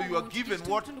gye So you are ng'omuntu given kitundu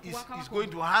what ku is bwakabaka going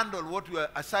obwo. to handle what your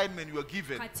assignment you are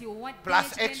given. Kati owadde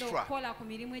plus ekigenda extra. okukola ku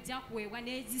mirimu egyakuweebwa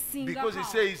n'ezisingako. Because he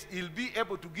says he'll be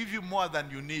able to give you more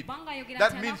than you need. Kubanga ayogera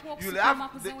That nti means anakuwa you'll okusukama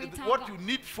have ku ze what weetaaga. you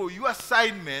need for your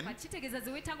assignment. Kati kitegeeza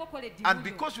ze weetaaga okukola eddimu And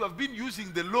lyo. because you have been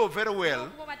using the law very well,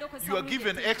 Olw'okuba obadde okozesa you are bulungi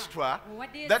given etteeka, extra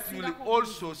owadde that you will ezisingako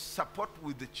also support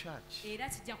with the church era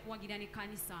kijja kuwagira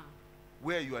n'ekkanisa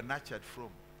where you are nurtured from,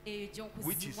 eyo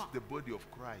which is gy'okuzibwa the body of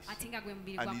Christ. ate nga gwe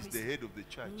mubiri gwa And he's the Kristo head of the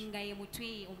church. nga ye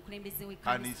mutwe omukulembeze And he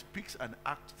w'ekkanisa speaks and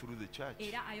acts through the church.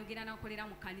 era ayogera n'akolera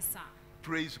mu kkanisa.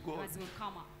 Praise God. Ebazibwe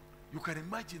Mukama. You can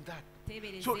imagine that.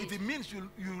 Teebereze So it ekyo. means you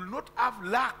will not have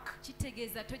lack.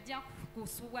 Kitegeeza tojja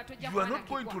kusuubwa, tojja You are not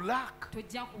going to kuwanagibwa, lack.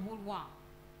 tojja kubulwa,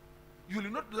 You will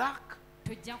not lack.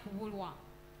 tojja kubulwa.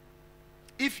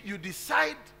 If you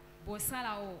decide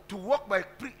Bw'osalawo to walk by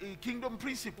kingdom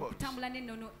principles. okutambula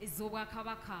n'ennono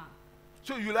ez'obwakabaka,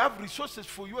 So you'll have resources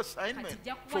for your kati assignment,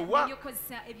 ojja for kuba work.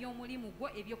 n'ebyokozesa eby'omulimu gwo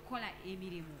eby'okukola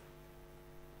emirimu.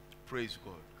 Praise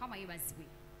God. Kama yebazibwe.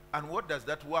 And what does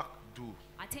that work do?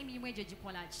 Ate emirimu egyo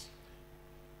gikola ki?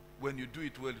 When you do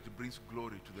it well, it brings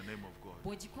glory to the name of God.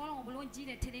 Bw'ogikola obulungi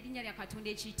ireetera erinnya lya Katonda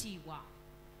ekitiibwa.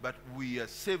 But we are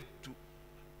saved to,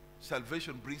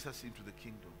 salvation brings us into the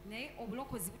kingdom Naye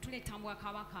obulokozi butuleeta mu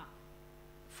bwakabaka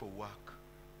for work.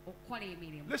 okukola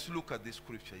emirimu. Let's look at this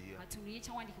scripture here. Katunulire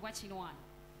ekyawandiikibwa kino wano.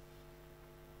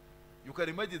 You can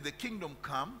imagine the kingdom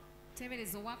come,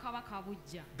 Teebereza obwakabaka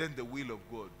bujja. then the will of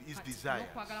God, his Kati desires.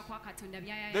 n'okwagala kwa Katonda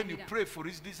Then you by'ayayalira. pray for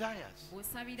his desires,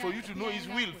 Bw'osabira for you to know his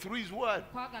will by'ayagala through his word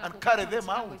okwagala and kwe carry okukola them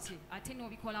mu out. kigambo kye, ate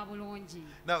n'obikola bulungi.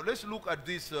 Now let's look at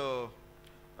this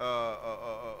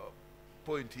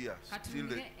point here, still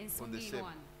Katunulire on the ensonga eno same.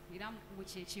 wano era mu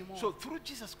kyekimu. So through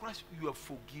Jesus Christ you are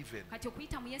forgiven Kati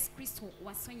okuyita mu Yesu Kristo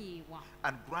wasonyiyibwa.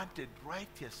 and granted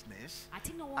righteousness Ate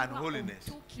and n'oweebwa holiness.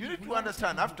 obutuukirivu You need to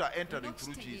understand, n'obutukuvu. after entering Olina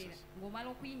through okukitegeera, Jesus, ng'omala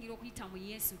okuyingira okuyita mu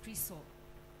Yesu Kristo,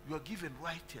 you are given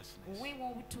righteousness. oweebwa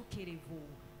obutuukirivu.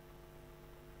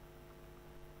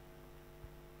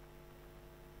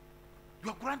 You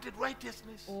are granted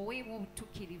righteousness. Oweebwa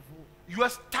obutuukirivu. Your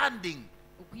standing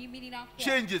Okuyimirira kwo,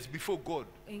 changes before God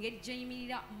engeri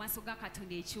gy'oyimirira mu maaso ga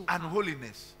Katonda ekyuka. and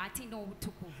holiness. Ate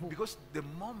n'obutukuvu. Because the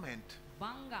moment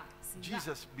Kubanga singa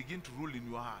Jesus begins to rule in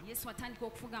your heart, Yesu atandika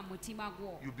okufuga mu mutima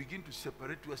gwo, you begin to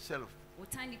separate yourself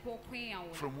otandika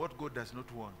okweyawula from what God does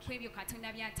not want. ku ebyo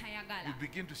Katonda by'atayagala. You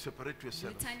begin to separate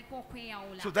yourself. Otandika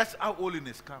okweyawula. So that's how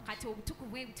holiness comes. Kati obutukuvu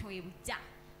bwe butyo bwe bujja.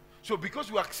 So because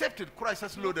you accepted Christ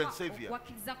as Lord and Savior,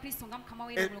 Okwakkiriza Kristo nga Mukama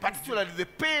we and particularly the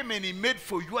payment He made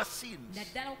for your sins,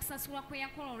 naddala okusasulwa kwe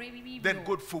yakola olw'ebibi byo. then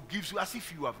God forgives you as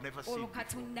if you have never sinned. Olwo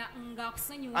Katonda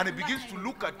ng'akusonyiwa And He nga begins to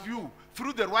look at tayongeramu. you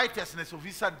through the righteousness of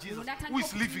His Son Jesus, Olwo who is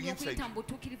n'atandika living okutuuka inside okuyita you. mu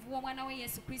butuukirivu bw'omwana we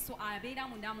Yesu Kristo abeera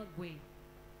munda mu ggwe.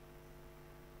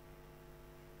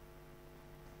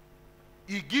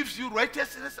 He gives you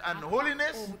righteousness and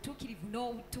holiness, Obutuukirivu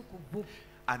n'obutukuvu.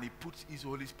 and He puts His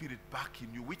Holy Spirit back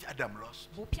in you, which Adam lost,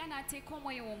 Bw'opya n'ateeka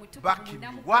omwoyo w'omutukuvu Back in munda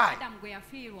you. mu Why? Adamu gwe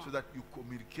yafiirwa. so that you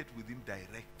communicate with Him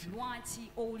directly.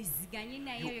 Lwaki owuliziganye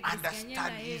naye, You oyogereziganye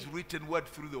understand naye, His written word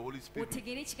through the Holy Spirit.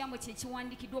 otegeere ekigambo kye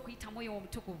kiwandiikiddwa okuyita mwoyo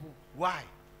w'omutukuvu. Why?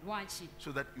 Lwaki?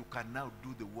 So that you can now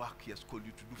do the work He has called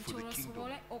you to do for Nti the olwo kingdom.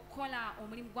 osobole okukola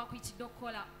omulimu gwakuyitidde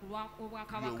okukola ku lwa- You're a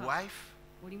obwakabaka. wife.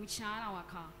 Oli mukyala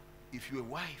waka. If you're a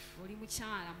wife, Oli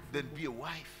mukyala then mufumu. be a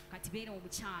wife. Kati beera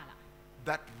omukyala.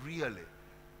 That really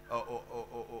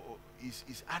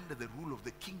is under the rule of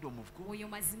the kingdom of God. Oyo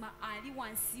mazima ali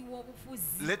wansi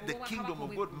w'obufuzi Let the obw'obwakabaka kingdom of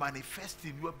obw'eggulu. God manifest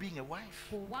in you being a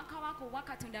wife. Obwakabaka obwa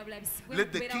Katonda bulabisibwe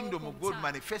Let the mu kubeerawo kingdom of God kw'omukyala.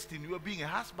 manifest in you being a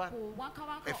husband.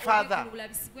 Obwakabaka a father, obw'eggulu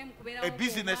bulabisibwe mu kubeerawo a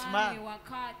businessman. kw'omwami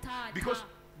ewaka, taata. Because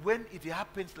when it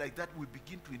happens like that, we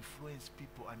begin to influence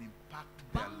people and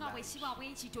impact their Banga bwe lives. kiba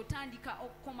bwe kiti otandika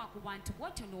okukoma ku bantu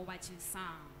bw'otyo n'obakyusa.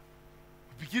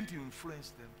 Begin to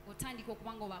influence them. Otandika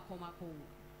okuba ng'obakomako.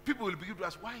 People will begin to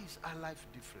ask, why is our life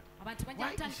different? Abantu Why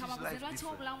bajja is kutandika his babuze life lwaki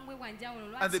different? obulamu bwe bwa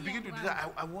njawulo, And they lwaki begin to omwami?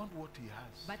 desire, I want what he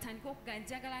has. Batandika okuga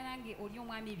njagala nange oli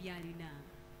omwami by'alina.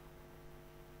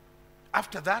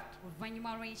 After that,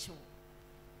 Oluvannyuma lw'ekyo,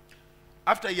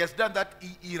 after he has done that,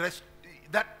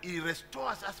 he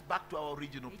restores us back to our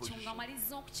original ekyo position.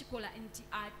 ng'amalizza okukikola nti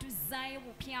atuzaayo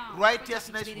bupya.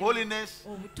 Righteousness, Obutukuvu holiness,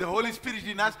 the Holy Spirit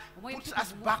in us Omwoyo puts omutukuvu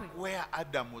us mu back ffe. where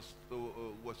Adam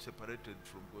was separated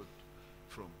from God,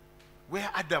 from where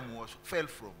Adam fell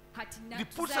from. Kati He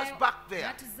puts us natuzaayo- back there.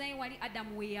 natuzaayo wali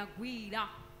Adamu we yagwira.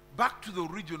 Back to the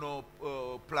original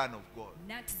plan of God.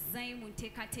 Natuzaayo mu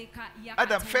nteekateeka ya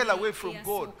Adam Katonda fell away from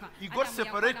God. eyasooka. He got Adamu yakwata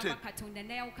separated. kwa Katonda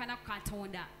n'ayawukana ku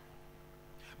Katonda.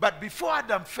 But before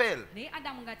Adam fell, Naye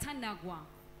Adamu nga tannagwa,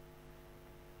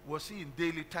 was he in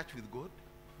daily touch with God?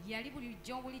 yali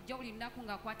bulijjo buli lunaku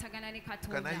ng'akwatagana ne Can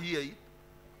Katonda. I hear it?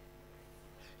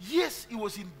 Yes, he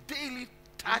was in daily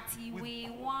touch Kati with God.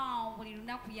 weewaawo buli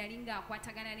lunaku yali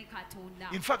ng'akwatagana ne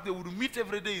Katonda. In fact, they would meet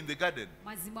every day in the garden.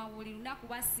 Mazima buli lunaku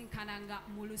basinkananga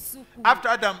mu lusuku. After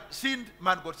Adam sinned,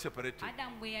 man got separated.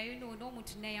 Adamu bwe yayonoona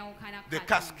omuntu n'ayawukana ku The Katonda.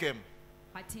 curse came.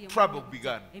 Kati Trouble emitawaana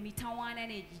began. Emitawaana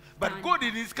ne But God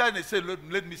in his kindness said,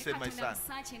 let me send my Katonda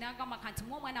son mu kisa kye n'agamba kati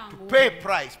mu omwana to wange pay oyo,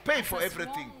 price, pay for asasule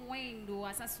everything, omuwendo,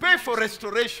 asasule pay for buli-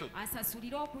 restoration.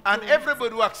 asasulire okutuusa. And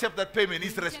everybody who accepts that payment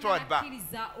is Buli restored back.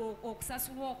 ky'anakkiriza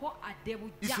okusasulwa okwo adde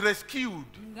Is bujja rescued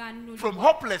ng'annulibwa from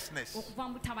hopelessness, okuva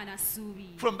mu butaba na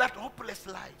ssuubi, from that hopeless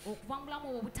life okuva mu bulamu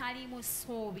obwo obutaliimu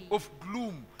ssuubi, of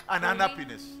gloom and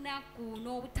unhappiness. olw'ennaku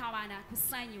n'obutaba na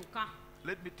kusanyuka.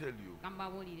 Let me tell you,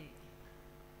 Kambabuulire,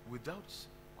 without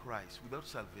Christ, without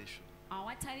salvation,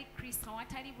 awatali Kristo,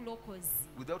 awatali bulokozi,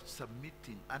 without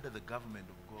submitting under the government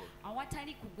of God,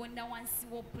 awatali kugonda wansi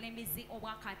w'obukulembeze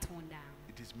obwa Katonda,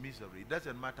 it is misery. It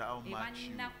doesn't matter how much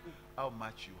you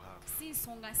ebannaku have. si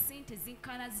nsonga ssente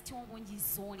zinkana zitya obungi You can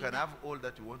zoolina. have all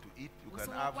that you want to eat. You can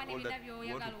Osobola have okuba all that n'ebintu you want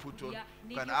to by'oyagala put on. okulya,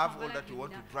 You can n'ebyokwambala have all that you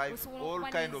want to byonna. drive. Osobola All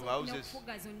okuba kind of n'enzo- houses.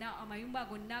 n'okufuga zonna amayumba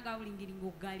gonna aga buli ngeri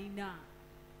ng'ogalina.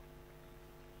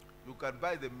 You can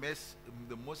buy the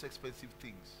most expensive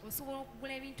things. osobola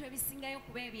okugula ebintu ebisingayo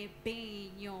kuba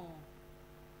ebyebbeeyi nnyo.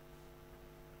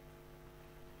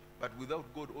 But without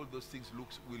God, all those things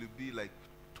will be like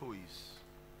toys.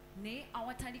 Naye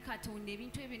awatali Katonda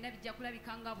ebintu ebyo byonna bijja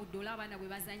kulabika nga buddola abaana bwe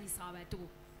bazanyisa abato.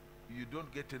 You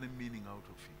don't get any meaning out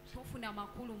of it. Tofuna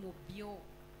makulu mu byo.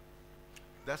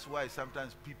 That's why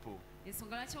sometimes people,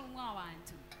 Ensonga lwaki olumu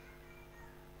abantu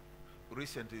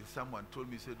recently someone told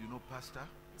me, said, you know, Pastor,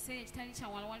 ekiseera ekitali kya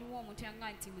wala waliwo omuntu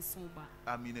yanga nti musumba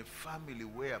I'm in a family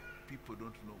where people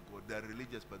don't know God. They're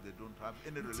religious, but they don't have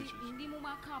any nti relationship. ndi mu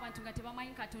maka abantu nga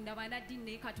tebamanyi Katonda banaddiini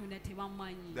naye Katonda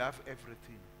tebamanyi. They have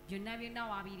everything Byonna byonna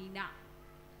wabirina.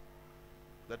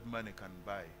 that money can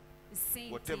buy.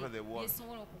 Ssente Whatever they want.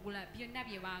 byesobola okugula byonna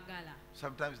bye baagala.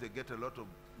 Sometimes they get a lot of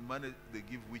money, they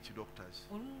give witch doctors.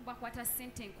 Olumu bakwata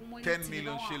ssente enkumu 10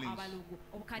 million shillings abalogo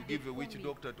to obukadde give a witch 10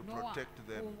 doctor to n'owa protect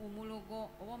them, omulogo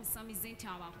oba omusamize nti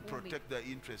abakuume protect their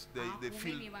interest. They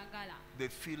akuume bye bagala.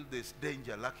 feel there's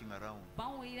danger lurking around.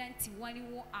 Bawulira nti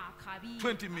waliwo akabi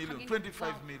 20 million, akagenda 25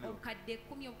 okuva million. obukadde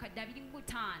 10 obukadde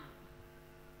 25.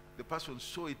 The person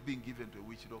saw it being given to a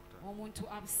witch doctor Omuntu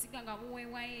abusiga nga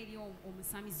buweebwayo eri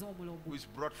omusamize omulogo who is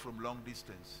brought from long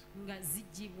distance. nga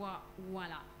zijjibwa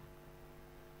wala.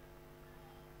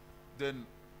 Then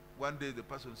one day the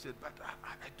person said, but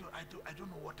I don't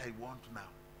know what I want now.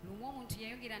 Lumu omuntu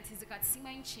yayogera nti nze kati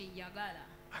simanyi kyeyagala.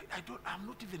 I'm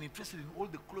not even interested in all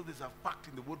the clothes I've packed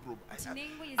in the wardrobe.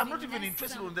 N'engoye I'm not ze even nassa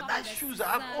interested mu in the kabaga nice shoes I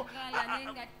have. sizaagala,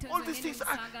 n'engatto All zonna these things,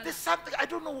 sizaagala. there's something, I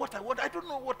don't know what I want. I don't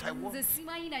know what I want. Nze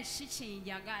simanyi na kiki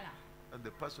kyeyagala. And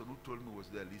the person who told me was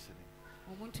there listening.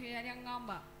 Omuntu eyali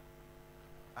aŋŋamba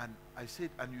And I said,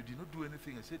 and you did not do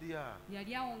anything? I said, yeah.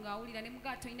 yali awo ng'awulira ne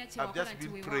mugaa tolina I've kyewakola just nti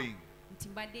been weewa praying. nti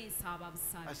mbadde nsaaba I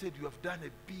busabe. said, you have done a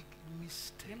big Ne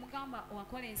mistake. mugamba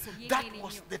wakola ensobi That enene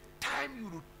was nnyo. the time you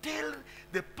would tell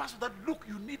the pastor that, look,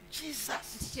 you need Nti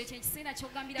Jesus. kyekyo ekiseera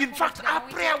ky'ogambirako In fact, nti our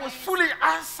prayer was fully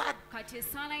answered. kati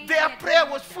esaala ye Their yali prayer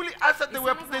was yadda. fully answered.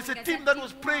 There's a team that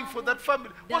was praying for that family.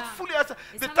 Was fully answered.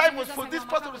 The time was for this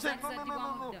pastor to say,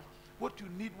 no. What you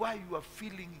need, why you are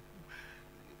feeling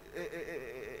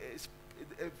a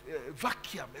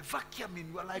vacuum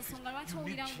in your life, Ensonga lwaki you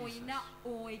need owulira Jesus. ng'olina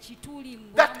ekituli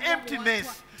mu That bulamu bwo emptiness,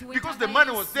 nti weetaaga because the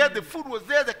money was there, the Yesu. food was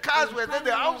there, the cars were there,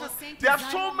 the houses. Sente They have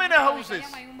zaali so mu many mayumba, houses.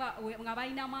 amayumba nga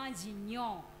balina mangi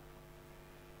nnyo.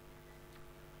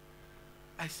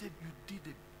 I said, you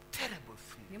did a terrible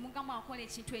thing. Ne mugamba wakola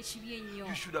ekintu ekibi ennyo.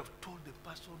 You should have told the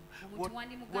person Omuntu what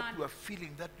wandimugambye. you are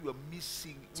feeling, that you are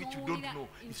missing, which you don't Ky'owulira know,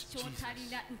 is nti Jesus.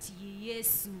 ky'otalina nti ye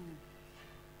Yesu.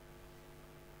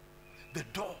 The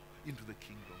door into the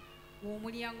kingdom.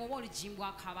 Omulyango oba oluggi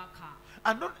bwa kabaka.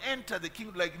 And don't enter the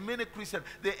kingdom like many Christians.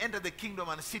 They enter the kingdom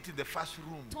and sit in the first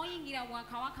room, Toyingira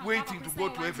bwakabaka waiting to go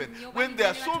to ng'Abakristaayo heaven. bangi nnyo, When there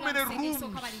are balindira so ne many batuula mu kisenge rooms.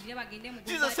 ekisooka balindire bagende mu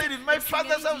Jesus ggwanga. said, in my Ebiseera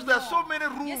Father's house there are so nnyo. many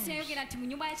Yesu rooms. yayogera nti mu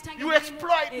nnyumba ya kitange You mulimu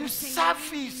exploit, you ebisenge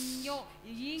service. nnyo.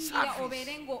 Yingira Service.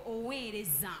 obeere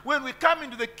ng'oweereza. When we come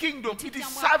into the kingdom, it is Tujja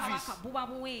mu service. bwakabaka buba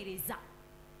buweereza.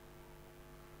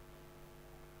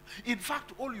 In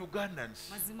fact, all Ugandans,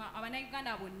 Mazima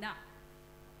Abannayuganda bonna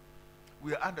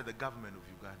we are under the government of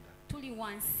Uganda. tuli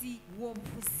wansi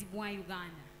w'obufuzi bwa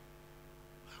Uganda.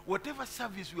 Whatever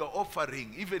service you are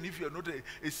offering, even if you are not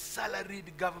a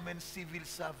salaried government civil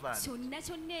servant, Kyonna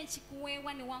kyonna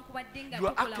ekikuweebwa newankubadde nga you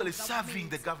are tokola actually mu serving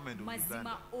the gavumenti. government of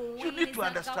Mazima Uganda. You need to oweereza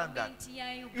understand that. gavumenti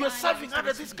ya You are Uganda serving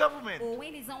under ekyo this kiri. government.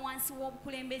 Oweereza wansi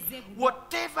w'obukulembeze buno.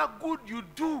 Whatever good you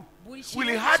do Buli will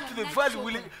kirungi add to the kyonna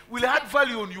value, ky'okola. will add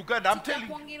value on Uganda. I'm Kijja telling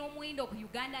you. kwongera omuwendo ku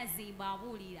Uganda zimba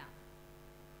abuulira.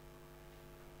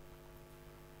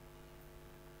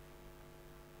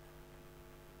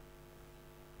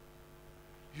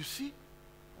 You see?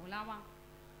 Olaba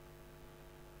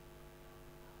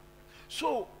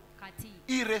So kati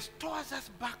he restores us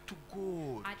back to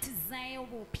God atuzaayo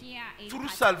bupya eri through Katonda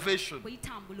salvation,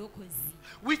 buyita mu bulokozi.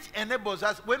 which enables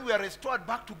us when we are restored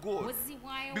back to God.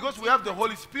 Ozzibwayo Because we butya have the kati.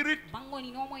 Holy Spirit, Kubanga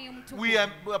olina Omwoyo Omutukuvu. we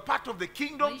are part of the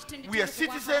kingdom, we are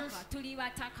citizens, tuli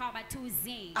bataka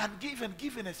abatuuze and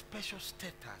given a special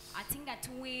status. ate nga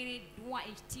tuweereddwa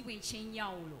ekitiibwa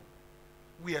ekyenjawulo.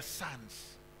 We are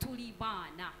sons, Tuli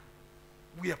baana,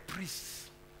 we are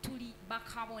priests, tuli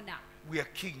bakabona, we are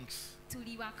kings.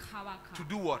 tuli bakabaka To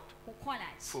do what? kukola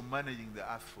ki For managing the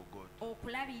earth for God.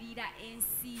 okulabirira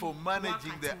ensi For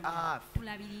managing the Katonda. earth.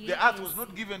 Tulabirire The earth was ensi.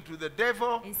 not given to the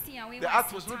devil. Ensi yaweebwa The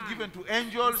earth was not Setaani. given to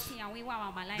angels. Ensi yaweebwa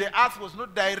abamalayika. The earth was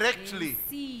not directly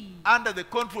Ensi under the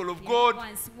control of God,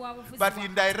 wansi bw'obufuzi but bwa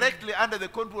indirectly under the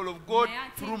control of God Naye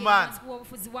ate through ngeri man. wansi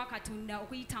bw'obufuzi bwa Katonda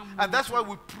okuyita mu And that's muntu. why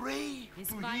we pray to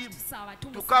Ensonga Him tusaba, to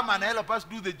tumusaba. come and help us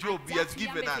do the job He has Ajja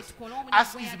given atuyambe us tukole omulimu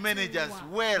as gwe His yatuwa. managers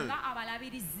well. Nga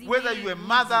abalabirizi Whether be you're a ennungi,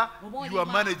 mother, oba you are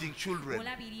oli managing maama, children.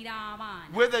 olabirira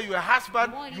abaana. Whether you're a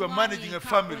husband, Oba oli you are mwami managing a eka,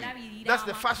 family. olabirira That's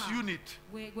the amaka. first unit.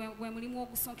 Gwe mulimu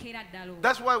ogusookeera ddala ogwo.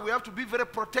 That's why we have to be very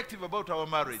protective about our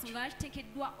marriage Ensonga lwaki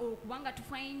tuteekeddwa okuba nga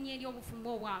tufaanyi nnyo eri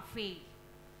obufumbo bwaffe.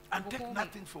 and take Obukuume.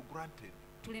 nothing for granted.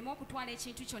 Tuleme okutwala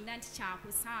ekintu kyonna nti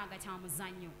kyakusaaga kya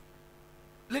muzannyo.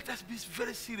 Let us be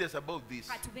very serious about this.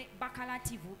 Ka tube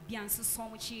bakalativu bya nsuso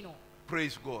mu kino.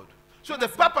 Praise God. So the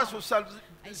purpose of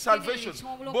salvation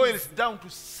boils down to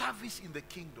service in the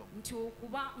kingdom. Nti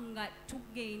okuba nga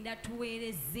tugenda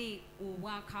tuweereze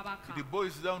obwakabaka. It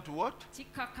boils down to what?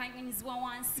 Kikakkanyizibwa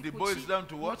wansi It ku boils ki? down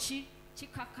to what? Mu ki?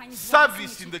 Kikakkanyizibwa Service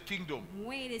wansi in mu the ki? kingdom.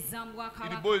 Muweereza mu It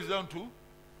bwakabaka. boils down to.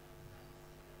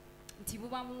 Nti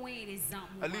buba muweereza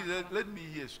mu At least bwakabaka. let me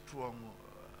hear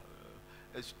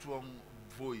a strong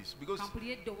voice, because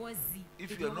Kampulira eddoboozi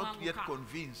if you are not yet ery'omwanguka.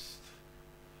 convinced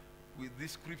with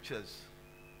these scriptures,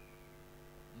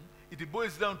 it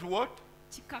boils down to what?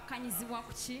 Kikakkanyizibwa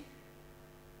ku ki?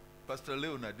 Pastor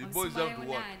Leonard, it boils Omusumba down to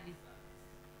what? Leonard.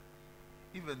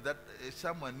 Even that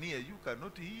someone near you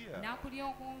cannot hear. Nakuli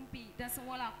okumpi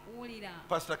tasobola kuwulira.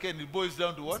 Pastor Ken, it boils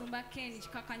down to what? Musumba Ken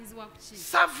kikakkanyizibwa ku ki?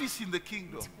 Service in the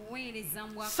kingdom. Kuweereza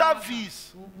mu bwakabaka.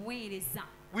 Service. Obuweereza.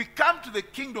 We come to the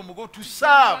kingdom, we go to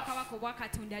serve. Obwakabaka obwa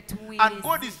Katonda tuweereze. And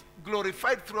God is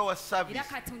glorified through our service. Era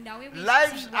Katonda aweebwa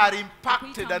Lives ekitiibwa are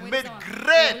impacted okuyita and mu made bweza waffe.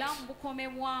 great, Obulamu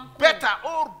bukomebwako. better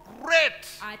or great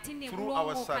Ate ne through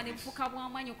our bulongooka ne service. bufuuka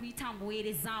bw'amaanyi okuyita mu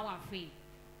buweereza waffe.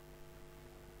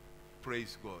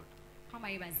 Praise God. Kama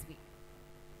yeebazibwe.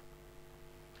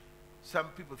 Some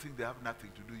people think they have nothing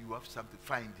to do. You have something,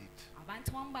 find it.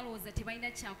 Abantu abamu balowooza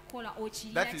tebalina kyakukola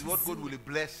okirina That is what God kizibu. will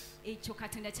bless. Ekyo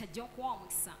Katonda kyajja okuwa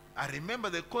omukisa. And remember,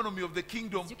 the economy of the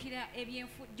kingdom, Jjukira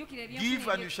give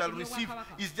and you shall receive,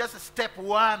 ebyobwakabaka. is just step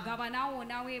one. Gaba naawe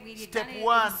onaaweebwa eryo Step eddala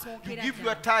one, erisookera you give ddala.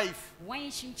 your tithe. Wayo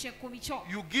ekintu ky'ekkumi kyo.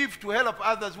 You give to help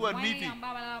others who are needy. Wayamba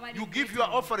abalala abali You mu give your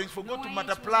bwetaavu. offerings for God to N'owayo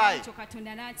multiply. ekyo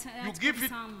Katonda You give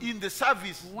it n'akikulisaamu. in the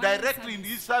service, One directly in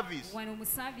service. His service, Wano mu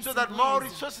service so that more bw'ezo.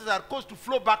 resources are caused to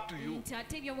flow back to you. Nti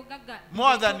ate ebyobugagga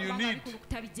More bireeta than okuba you nga need.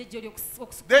 bikulukuta bijjejjo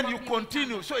ly'okusukuma Then you ku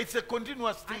continue. by'obwetaavu. So it's a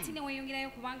continuous Ate thing. ne weeyongerayo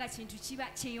kubanga kintu kiba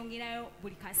kyeyongerayo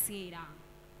buli kaseera.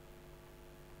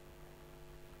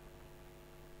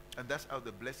 And that's how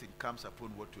the blessing comes upon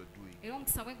what you're doing. Era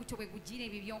omukisa bwe gutyo bwe gujjira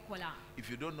ebyo by'okola. If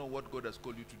you don't know what God has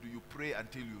called you to do, you pray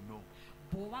until you know.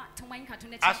 Bw'oba tomanyi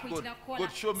Katonda Ask kyakuyitira kukola,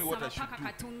 God, show me what I saba should paka do.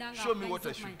 Katonda nga Show me what I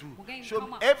amanyiza should okumanyi. do. Mugenyi Show me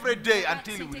Mukama, every day mbuga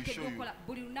until He will kyenteekeddwa show you. okukola,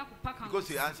 buli lunaku paka Because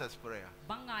He nkusa. answers prayer.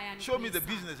 Banga ayanukula Show me the ensala.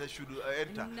 business I should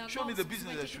enter. Ndaga Show me the obusuubuzi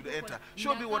business I bwe should nteekeddwa enter. okukola.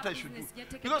 Show me what Ndaga I should do. business gye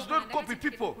nteekeddwa Because okukola, don't ndaga copy kye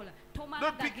nteekeddwa people. okukola. Tomala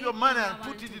Don't pick daga your money ebintu and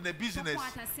put it abantu. in a business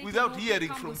Tokwata ssente without n'oteeka hearing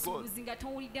mu from God. busuubuzi nga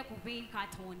towulidde kuva eri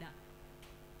Katonda.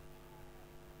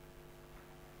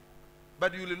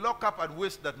 But you will lock up and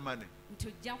waste that money. Nti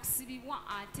ojja kusibibwa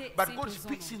ate But ssente God zono.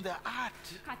 speaks in the heart.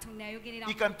 Katonda ayogerera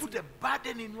He mu can mutima. put a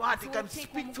burden in your heart. He can Asobola speak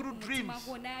okuteeka through mu mutima dreams.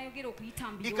 gwo n'ayogera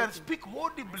okuyita mu He birooto. can speak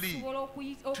audibly. Asobola to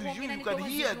you. okwogera You can n'eddoboozi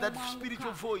hear that ery'omwanguka,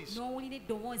 spiritual voice. n'owulira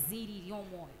eddoboozi eri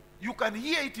ery'omwoyo. You can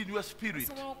hear it in your spirit.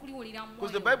 Osobola okuliwulira mu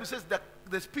Because the mwoyo. Bible says that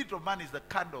the spirit of man is the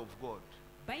candle of God.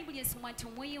 Bayibuli esoma nti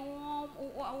omwoyo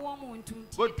w'omuntu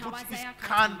nti God ettabaza puts his ya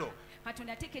candle. Katonda.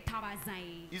 Katonda ateeka ettabaza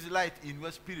ye. His light in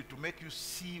your spirit to make you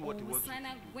see what He wants you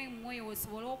Omusana to do. gw'emwoyo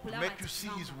osobole To okulaba make you see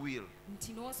His kigamba. will.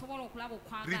 Nti n'osobola okulaba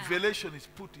okwagala. Revelation is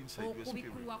put inside your spirit.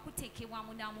 Okubikulwa kuteekebwa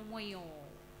munda mu mwoyo.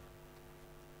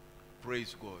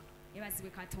 Praise God.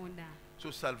 Yeebazibwe Katonda.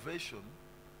 So salvation,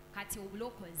 Kati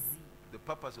obulokozi. the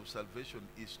purpose of salvation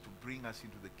is to bring us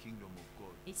into the kingdom of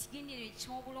God. Ekigendererwa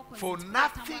eky'obulokozi For kituleeta mu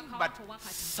nothing bwakabaka but obwa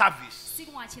Katonda. service. Si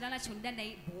lwa kirala kyonna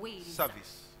naye buweereza.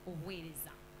 Service.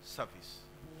 Obuweereza. Service.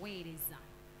 Buweereza.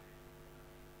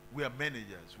 We are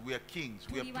managers, we are kings,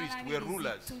 we are Tuli priests, we are balabirizi,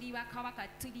 rulers. tuli bakabaka,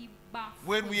 tuli bafuzi.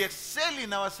 When we excel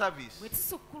in our service, Bwe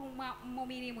tusukkuluma mu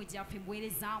mirimu gyaffe mu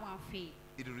buweereza bwaffe,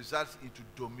 it results into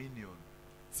dominion.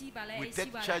 kibala We take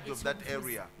ekibala charge of that eky'obufuzi,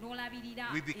 area.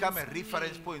 n'olabirira We become a ensonga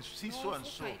reference eyo. point. See so and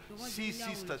so. N'ofuuka eddoboozi See ery'enjawulo.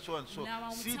 sister so and so.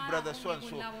 Laba See omukyala brother so and omu,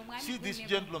 so. laba omwami See this gw'emikono,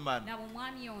 gentleman. laba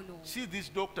omwami ono, See this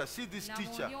doctor. See this laba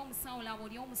teacher. oli omusawo, laba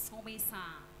oli omusomesa.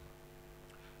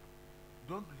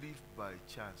 Don't live by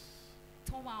chance.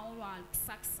 tobaawo lwa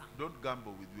kusakisa Don't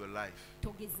gamble with your life.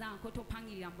 togezaako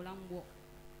topangirira mu bulamu bwo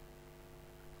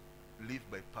Live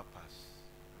by purpose.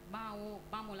 baawo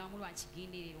bamulamu lwa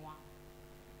kigendererwa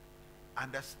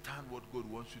Understand what God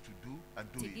wants you to do and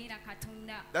do it. tegeera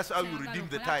katonda That's how you ky'ayagala redeem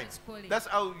the okola, time. tukikole. That's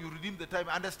how you redeem the time.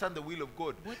 Understand the will of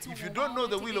God. Bw'otyo If you bw'oba don't know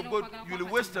the will of God, otegeera you will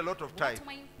okwagala waste kwa a lot of time.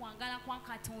 Bw'otomanyi kwagala kwa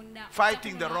katonda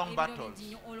Fighting the ojja wrong kukola ebiro battles.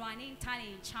 bingi nnyo, olwane entalo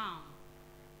enkyamu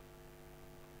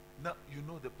Now you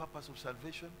know the purpose of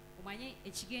salvation. omanye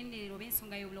ekigendererwa oba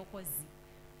ensonga y'obulokozi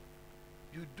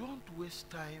You don't waste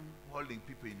time holding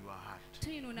people in your heart.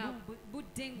 tuyinona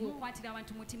budde ng'okwatira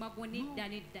abantu mutima gwo nedda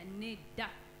nedda nedda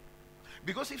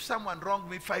Because if someone wronged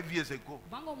me 5 years ago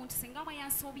kubanga omuntu singa bwe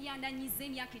yansobyandanyiza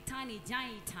emyaka 5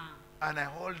 egyayita and I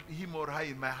hold him or her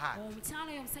in my heart,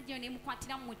 omukyala oyo omusajja oyo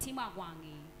nemukwatira mu mutima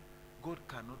gwange God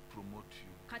cannot promote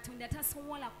you. katonda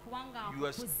tasobola kubanga You are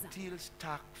akukuza still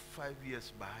stuck 5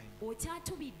 years behind.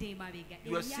 okyatubidde emabega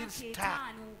You are still emyaka stuck.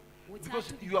 5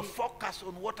 Because you are focused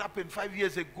on what happened 5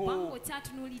 years kubanga ago.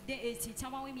 okyatunuulidde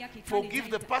ekikyabawo emyaka 5 Forgive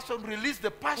the person, release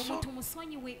the person. omuntu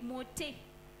musonyiwe mote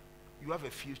You have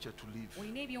a future to live.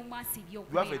 olina ebyomwasi You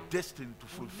have a by'okubeera destiny to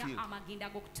fulfill. olina amagenda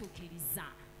g'okutuukiriza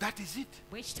That is it.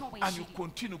 bwekityo bwe And you kiri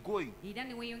continue going. era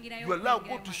ne weeyongerayo You allow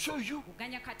okweyongerayo God to maaso. show you.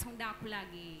 muganya katonda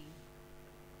akulage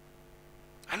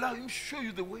Allow Him to show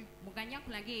you the way. muganya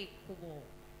akulage ekkubo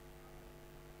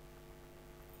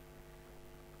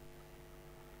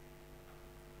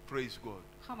Praise God.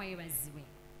 kama yeebazibwe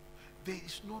There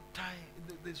is no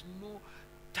time. There's no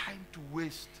time to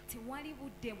waste. tewali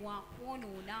budde bwa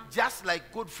kwonoona Just like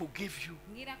God forgave you,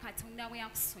 ngera katonda bwe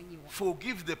yakusonyiwa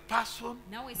forgive the person.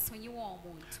 nawe sonyiwa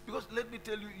omuntu Because let me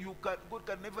tell you, God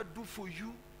can never do for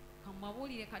you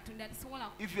kamubabuulire katonda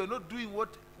tasobola if you're not doing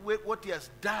what He has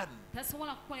done.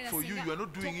 tasobola kukolera For you, singa you are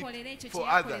not doing it tokolera ekyo for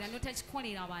kyeyakolera others.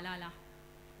 notakikolera balala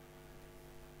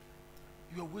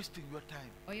You are wasting your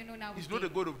time. oyonoona He's not a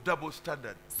budde God of double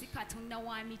standard. si katonda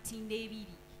wa mitindo ebiri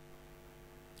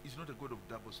He's not a God of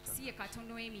double si standard. ye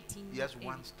katonda w'emitindo He has ebiri.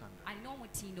 one standard. alina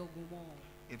omutindo gumu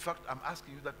In fact, I'm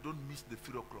asking you that don't miss the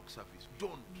 3 o'clock service.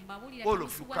 Don't. mbabuulira All of you,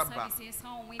 temusubwa come back. saavisi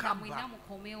ensaawa mwenda Come mwenda back.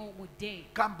 mukomewo mu dde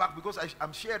Come back because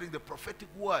I'm sharing the prophetic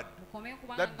word mukomewo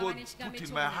kubanga that God ngabana ekigambo put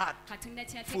in my heart katonda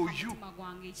kyeyateeka for mu you. mutima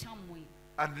gwange ekyammwe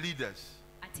and leaders.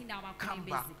 ate Come n'abakulembeze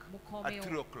back at 3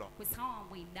 mukomewo o'clock. ku ssaawa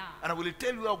mwenda And I will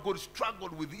tell you how God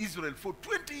struggled with Israel for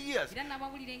 20 years. era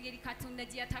nababulira engeri katonda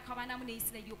gye yataka banamu ne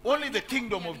isirayiri Only the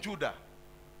kingdom of Judah.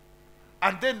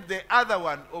 And then the other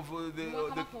one of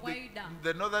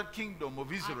the northern kingdom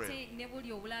of Israel. ate ne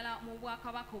buli obulala mu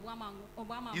bwakabaka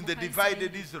obw'amawanga In the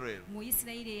divided Israel. mu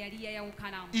isirayiri eyali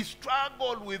yayawukanamu He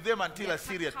struggled with them until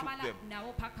Assyria took Yakakabala them.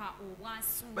 nabo paka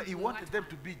obwasuulu But he bwe wanted them bwata.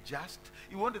 to be just.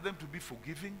 He wanted them to be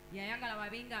forgiving. yayagala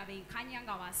babe nga benkanya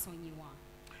nga basonyiwa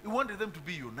He wanted them to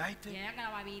be united. yayagala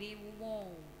babeere bubo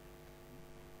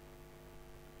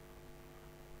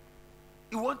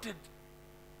He wanted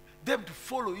them to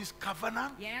follow his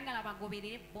covenant. yayagala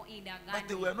bagoberere bo But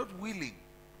they were endagaano not willing.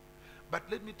 But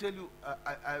let me tell you,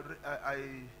 I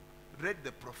read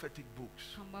the prophetic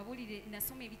books, kambabulire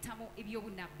nasoma ebitabo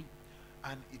eby'obunabbi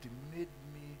and it made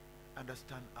me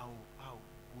understand how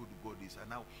good God is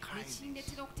and how kind he is.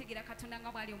 nekindetera okutegeera katonda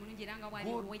nga bw'ali omulungi era nga bw'ali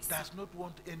God ow'ekisa does not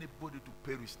want anybody to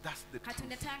perish. That's the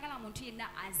katonda truth. tayagala muntu yenna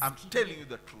I'm telling you azikirire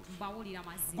the truth. mbawulira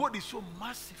mazima God is so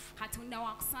merciful. katonda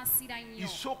wakusaasira nnyo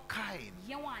He's so kind.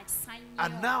 ye wakisa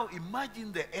And nnyo now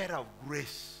imagine the era of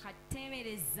grace.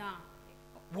 kateebereza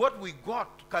What we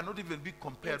got cannot even be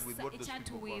compared with what those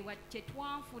people got. ekyatuweebwa kye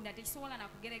twanfuna tekisobola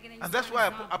nakugeragera And that's why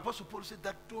ensonga zaabwe. Apostle Paul said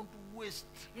that don't waste.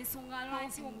 ensonga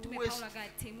lwaki omutume waste pawulo aga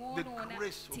the temwonoona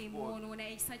grace of God. temwonoona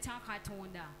ekisa kya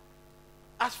katonda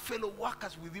As fellow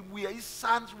workers with him, we are his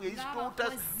sons, we are his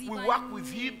daughters, Ng'abakozi we work with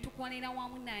banne, him, tukolera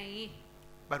wamu naye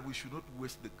but we should not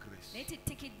waste the grace, naye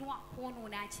tetuteekeddwa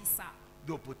kwonoona kisa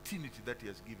the opportunity that he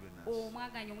has given us.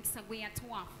 omwaganya omukisa gwe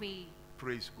yatuwa ffe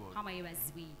Praise God. kama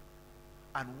yeebazibwe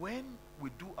And when we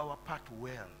do our part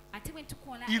well, ate bwe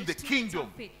tukola In the ekitundu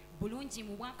kingdom. kyaffe bulungi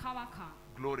mu bwakabaka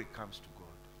glory comes to God.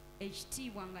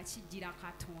 ekitiibwa nga kijjira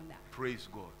katonda Praise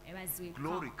God. ebazibwe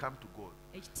Glory Mukama. come to God.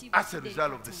 Ekitiibwa As a kidde eri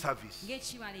result of the Katonda. service.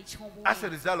 ng'ekibala As a eky'obuweereza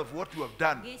result of what you have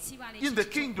done ng'ekibala in the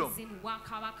ekyo kingdom. ky'okoze mu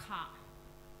bwakabaka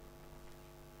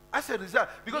As a result,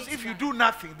 because if you do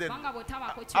nothing, then kubanga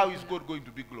bw'otabaako how is ky'okola, God going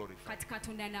to be glorified? kati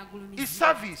katonda His n'agulumizibwa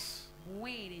service.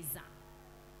 buweereza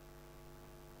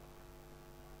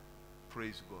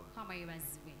Praise God. kama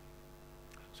yeebazibwe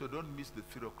So don't miss the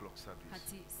 3 o'clock service.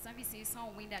 kati savisi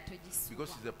ensaawa mwenda Because togisubwa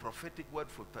it's a prophetic word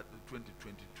for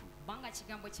 2022. kubanga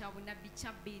kigambo kya bunabbi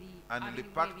kya And in the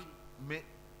 2022 fact,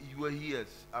 your years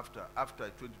after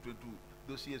 2022,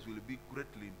 those years will be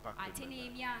greatly impacted ate by that.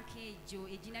 n'emyaka egyo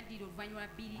eginaddira oluvannyuma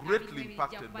Greatly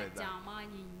impacted by that.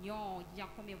 amaanyi nnyo gijja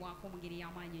kukomebwako mu ngeri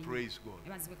y'amaanyi ennyo. Praise God.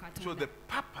 Ebazibwe So Katonda. the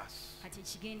purpose Kati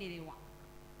ekigendererwa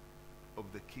of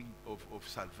the king of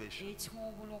salvation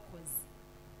eky'obulokozi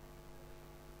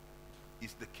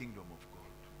is the kingdom of God.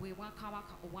 bwe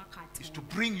bwakabaka obwa Is to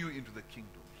Katonda. bring you into the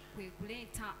kingdom. Kwe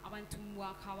kuleeta abantu mu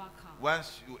bwakabaka.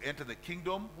 Once you enter the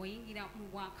kingdom, Bw'oyingira mu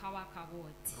bwakabaka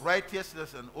bw'oti.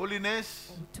 righteousness and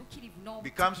holiness Obutuukirivu n'obutuukirivu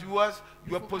becomes yours,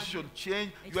 your position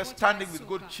change, your standing with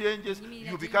God changes,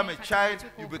 you become a child,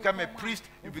 you become a priest,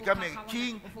 you become a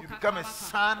king, you become a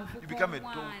son, you become a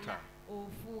daughter.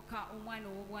 Ofuuka omwana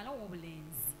ow'obuwala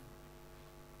ow'obulenzi.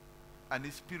 And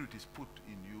his spirit is put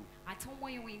in you Ate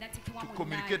omwoyo we ndateekebwa to mu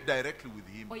communicate directly with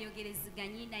him.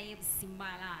 oyogerezeganye naye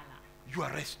busimbalaala. You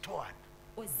are restored.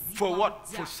 Ozzibwa For what?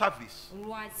 buggya. For service.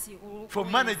 Lwaki? For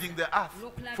managing the earth,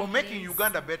 for making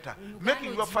Uganda better,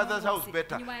 making your father's house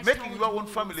better, making your own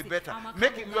family better,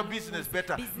 making your business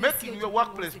better, making your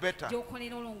workplace better.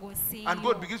 And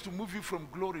God begins to move you from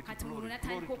glory to glory, glory to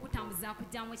glory. okutambuza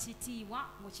kujja mu kitiibwa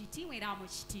era mu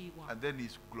kitiibwa. And then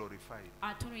he's glorified.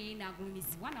 Ate ono ye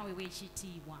n'agulumizibwa nawe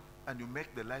w'ekitiibwa. And you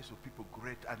make the lives of people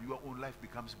great, and your own life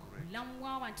becomes great. Obulamu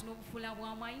bw'abantu n'obufuula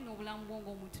bw'amaanyi n'obulamu bwo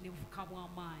ng'omuntu ne bufuka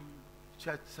bw'amaanyi.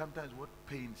 Church, sometimes what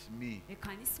pains me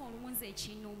Ekkanisa olumu nze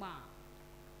ekinnuma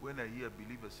when I hear a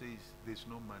believer says there's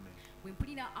no money, bwe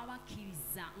mpulira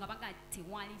abakkiriza nga baga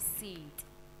tewali ssente.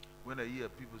 when I hear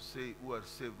people say who are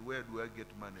saved, where do I get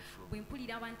money from? Bwe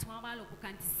mpulira abantu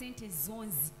abaalokoka nti ssente zo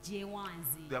nziggyewa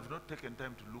nze. They have not taken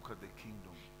time to look at the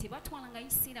kingdom. Tebatwalangayo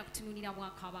kiseera kutunuulira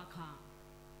bwakabaka.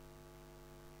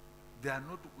 They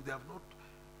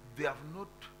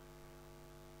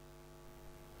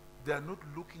are not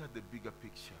looking at the bigger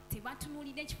picture.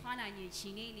 Tebatunuulira ekifaananyi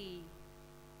ekinene.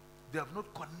 They have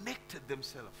not connected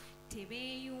themselves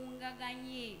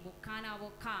Tebeeyungaganye bokka na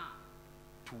bokka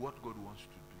to what God wants to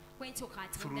do. ku ekyo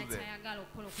Through Katonda them. kyayagala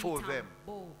okukola For okuyita them.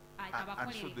 bo And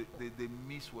so abakolere. they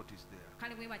miss what is there.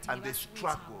 Kale bwe bati And ne they basuubiza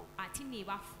struggle. ate ne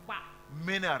bafuba.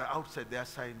 Many are outside their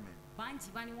assignment.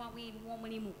 Bangi bali wabweru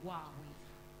w'omulimu gwabwe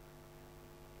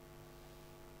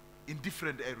In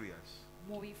different areas.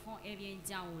 mu bifo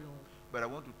eby'enjawulo. But I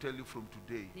want to tell you from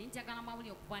today, Naye njagala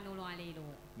mawulire okuva n'olwaleero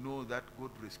know that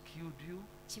God rescued you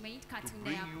kimanyi nti to Katonda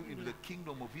bring you into the yakula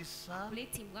kingdom of his son,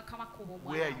 kuleeta mu bwakabaka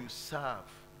where obw'omwana you serve.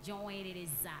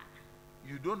 gy'oweerereza.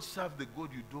 You don't serve the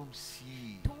God you don't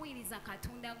see. Toweereza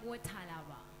Katonda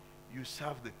gw'otalaba. You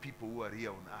serve the people who are here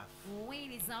on earth.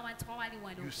 Oweereza abantu abali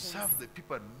wano You ku serve nsi. the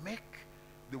people and make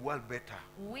the world better.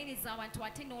 Oweereza abantu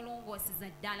ate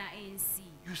n'olongooseza ddala ensi.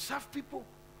 You serve people.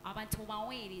 Abantu You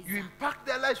obaweereza impact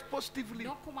their lives positively.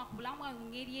 n'okuma ku bulamu mu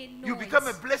ngeri You become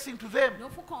a ennungi blessing to them.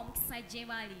 n'ofuuka omukisa gye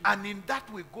bali. And in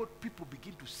that way, people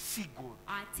begin to see God.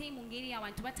 Ate mu ngeri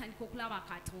abantu batandika okulaba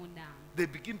Katonda. They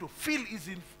begin to feel his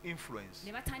influence.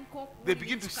 Ne batandika They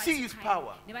begin to see his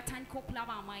power. ne batandika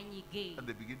okulaba amaanyi ge. And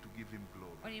they begin to give him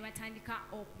glory. Olwo ne batandika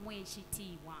okumuwa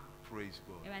ekitiibwa. Praise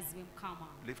God. Ebazibwe Mukama.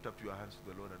 Lift up your hands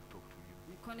to the Lord and talk to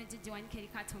him. Mikono gye giwanika eri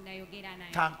Katonda ayogera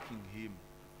naye. Thanking him.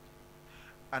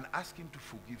 And ask him to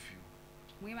forgive you.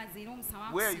 Mwebaze era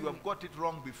omusaba Where you akusiime. have got it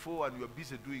wrong before and you are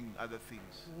busy doing other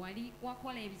things. Wali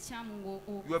wakola ebikyamu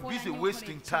You are busy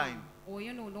wasting time.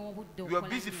 Oyo n'obudde You are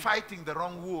busy fighting the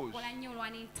wrong wars. okola nnyo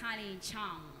olwana entalo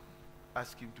enkyamu.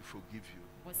 Ask him to forgive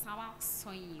you Osaba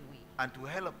akusonyiwe and to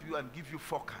help you and give you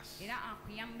focus. era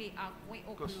akuyambe akuwe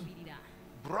okuluubirira.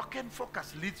 Broken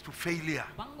focus leads to failure.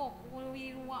 Kubanga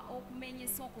okulubirirwa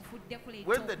okumenyesa okufudde kuleeta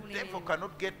When the devil okulemererwa.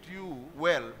 cannot get you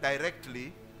well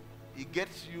directly, he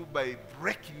gets you by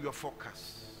breaking your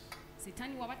focus.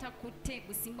 Sitaani waba takutte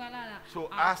busimbalala So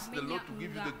ask the akumenya Lord to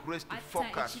give you the nga grace to atta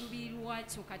focus, ekiruubirirwa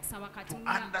kyo kati saba to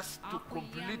Katonda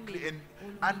completely and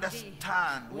akuyambe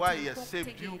understand why he has otandike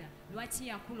saved you, okutegeera lwaki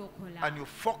yakulokola and you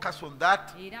focus on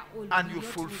that era and you olulire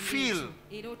fulfill otulire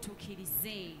ekyo, era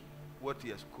otuukirize what he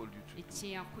has called you to do.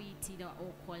 ekye yakuyitira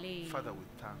okole. Father, we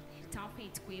thank you. Taffe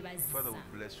tukwebaza. Father, we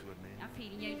bless your name. Taffe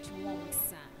erinnya lyo tuwa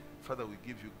omukisa. Father, we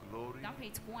give you glory. Taffe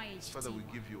tukuwa Father, we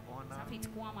ekitiibwa. give you honor. Taffe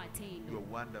tukuwa You amatendo. are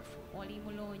wonderful. Oli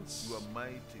mulungi. You are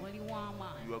mighty. Oli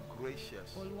w'amaanyi. You are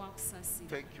gracious. Oli wakusasira.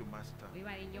 Thank you, Master.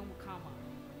 Weebale nnyo Mukama.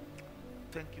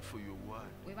 Thank you for your word.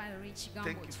 Weebale olw'ekigambo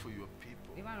Thank you kyo. for your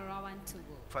people. Weebale olw'abantu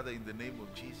bo. Father, in the name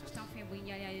of Jesus, Taffe mu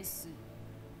linnya lya Yesu.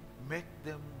 make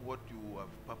them what you have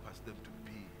purposed them to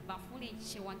be. Bafuule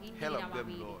kye wagenderera Help them,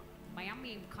 babeere. Lord.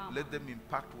 Bayambe Mukama. Let them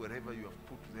impact wherever you have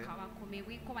put them.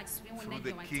 Kabakomebweko bakisube wonna Through gye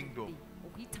the batudde. kingdom.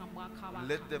 Okuyita mu bwakabaka.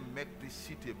 Let them make this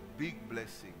city a big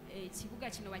blessing Ekibuga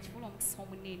kino bakifuule omukisa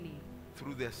omunene.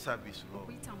 through their service, Lord.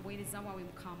 Okuyita mu buweereza bwabwe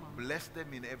Mukama. Bless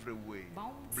them in every way. Bawe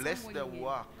omukisa Bless mu their buli ngeri.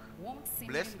 work.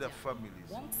 Bless their families.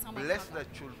 Bless their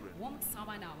children.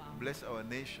 Bless our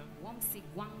nation.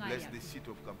 Bless the city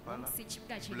of Kampala.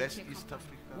 Bless East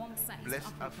Africa.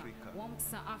 Bless Africa.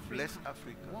 Bless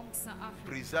Africa.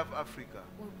 Preserve Africa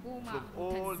from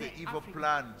all the evil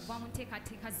plans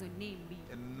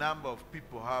a number of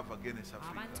people have against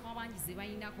Africa.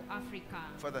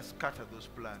 Father, scatter those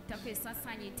plans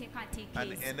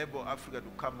and enable Africa to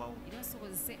come out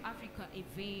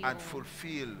and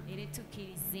fulfill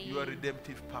your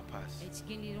redemptive purpose,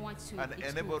 and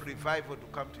enable revival to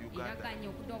come to Uganda,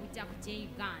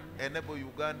 enable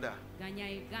Uganda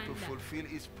to fulfill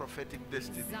its prophetic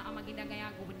destiny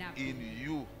in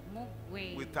you.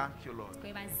 We thank you, Lord.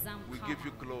 We give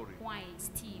you glory.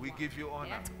 We give you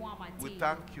honor. We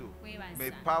thank you.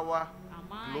 May power,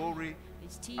 glory,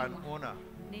 and honor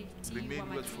remain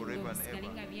with us forever and ever.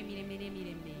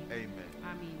 Amen.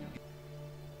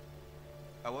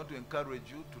 I want to encourage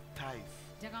you to tithe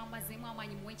and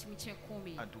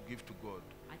to give to God.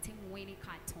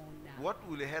 What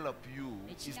will help you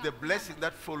is the blessing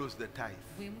that follows the tithe.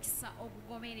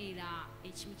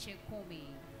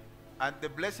 And the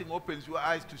blessing opens your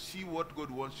eyes to see what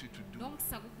God wants you to do.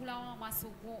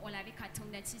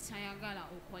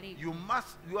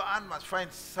 Your hand must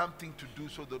find something to do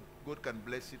so that God can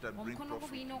bless it and bring profit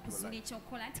to your life.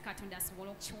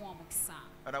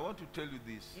 And I want to tell you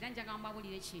this.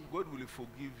 God will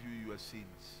forgive you your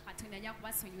sins.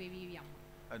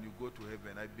 And you go to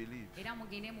heaven, I believe.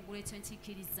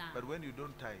 But when you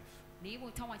don't tithe,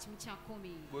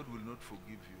 God will not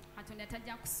forgive you.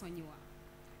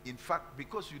 In fact,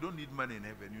 because you don't need money in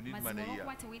heaven, you need money here.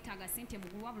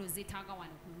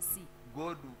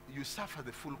 God, you suffer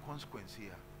the full consequence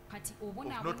here of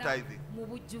not tithing,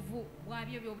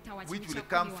 which will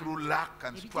come through lack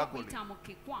and struggling.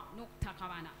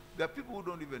 There are people who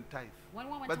don't even tithe,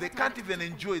 but they can't even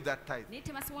enjoy that tithe.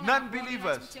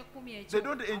 Non-believers, they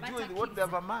don't enjoy what they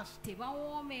have amassed.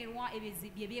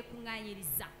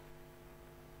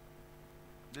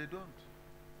 They don't.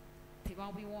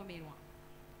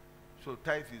 So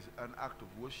tithe is an act of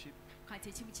worship.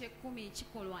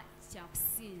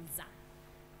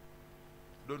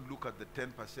 Don't look at the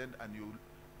 10% and you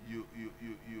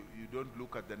don't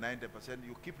look at the 90%.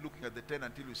 You keep looking at the 10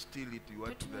 until you steal it. You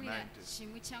want to the 90.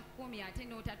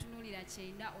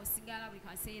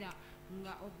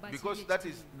 Because that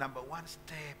is number one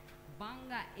step.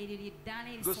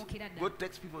 Because God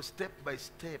takes people step by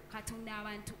step.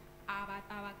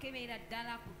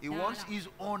 He wants his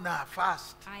honor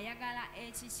first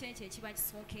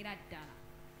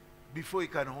before he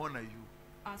can honor you.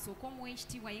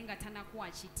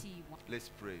 Let's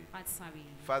pray.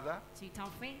 Father,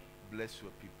 bless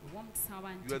your people.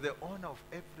 You are the owner of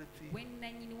everything.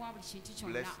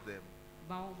 Bless them.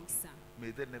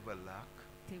 May they never lack.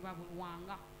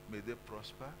 May they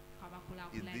prosper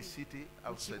in this city,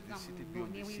 outside this city,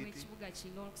 beyond this city.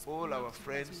 All our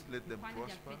friends, let them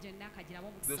prosper.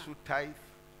 Those who tithe,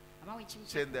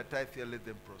 send their tithe here, let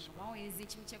them prosper.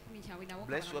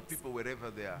 Bless your people wherever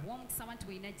they are.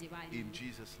 In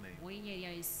Jesus' name.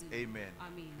 Amen.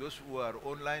 Those who are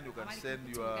online, you can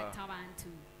send your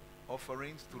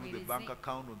offerings through the bank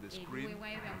account on the screen.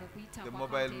 The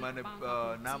mobile money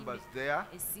numbers there.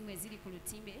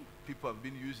 People have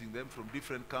been using them from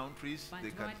different countries.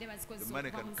 The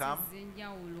money can come,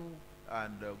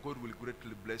 and God will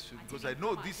greatly bless you, because I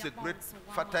know this is a great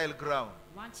fertile ground,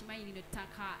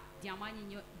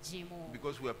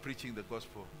 because we are preaching the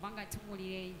gospel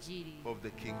of the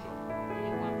kingdom.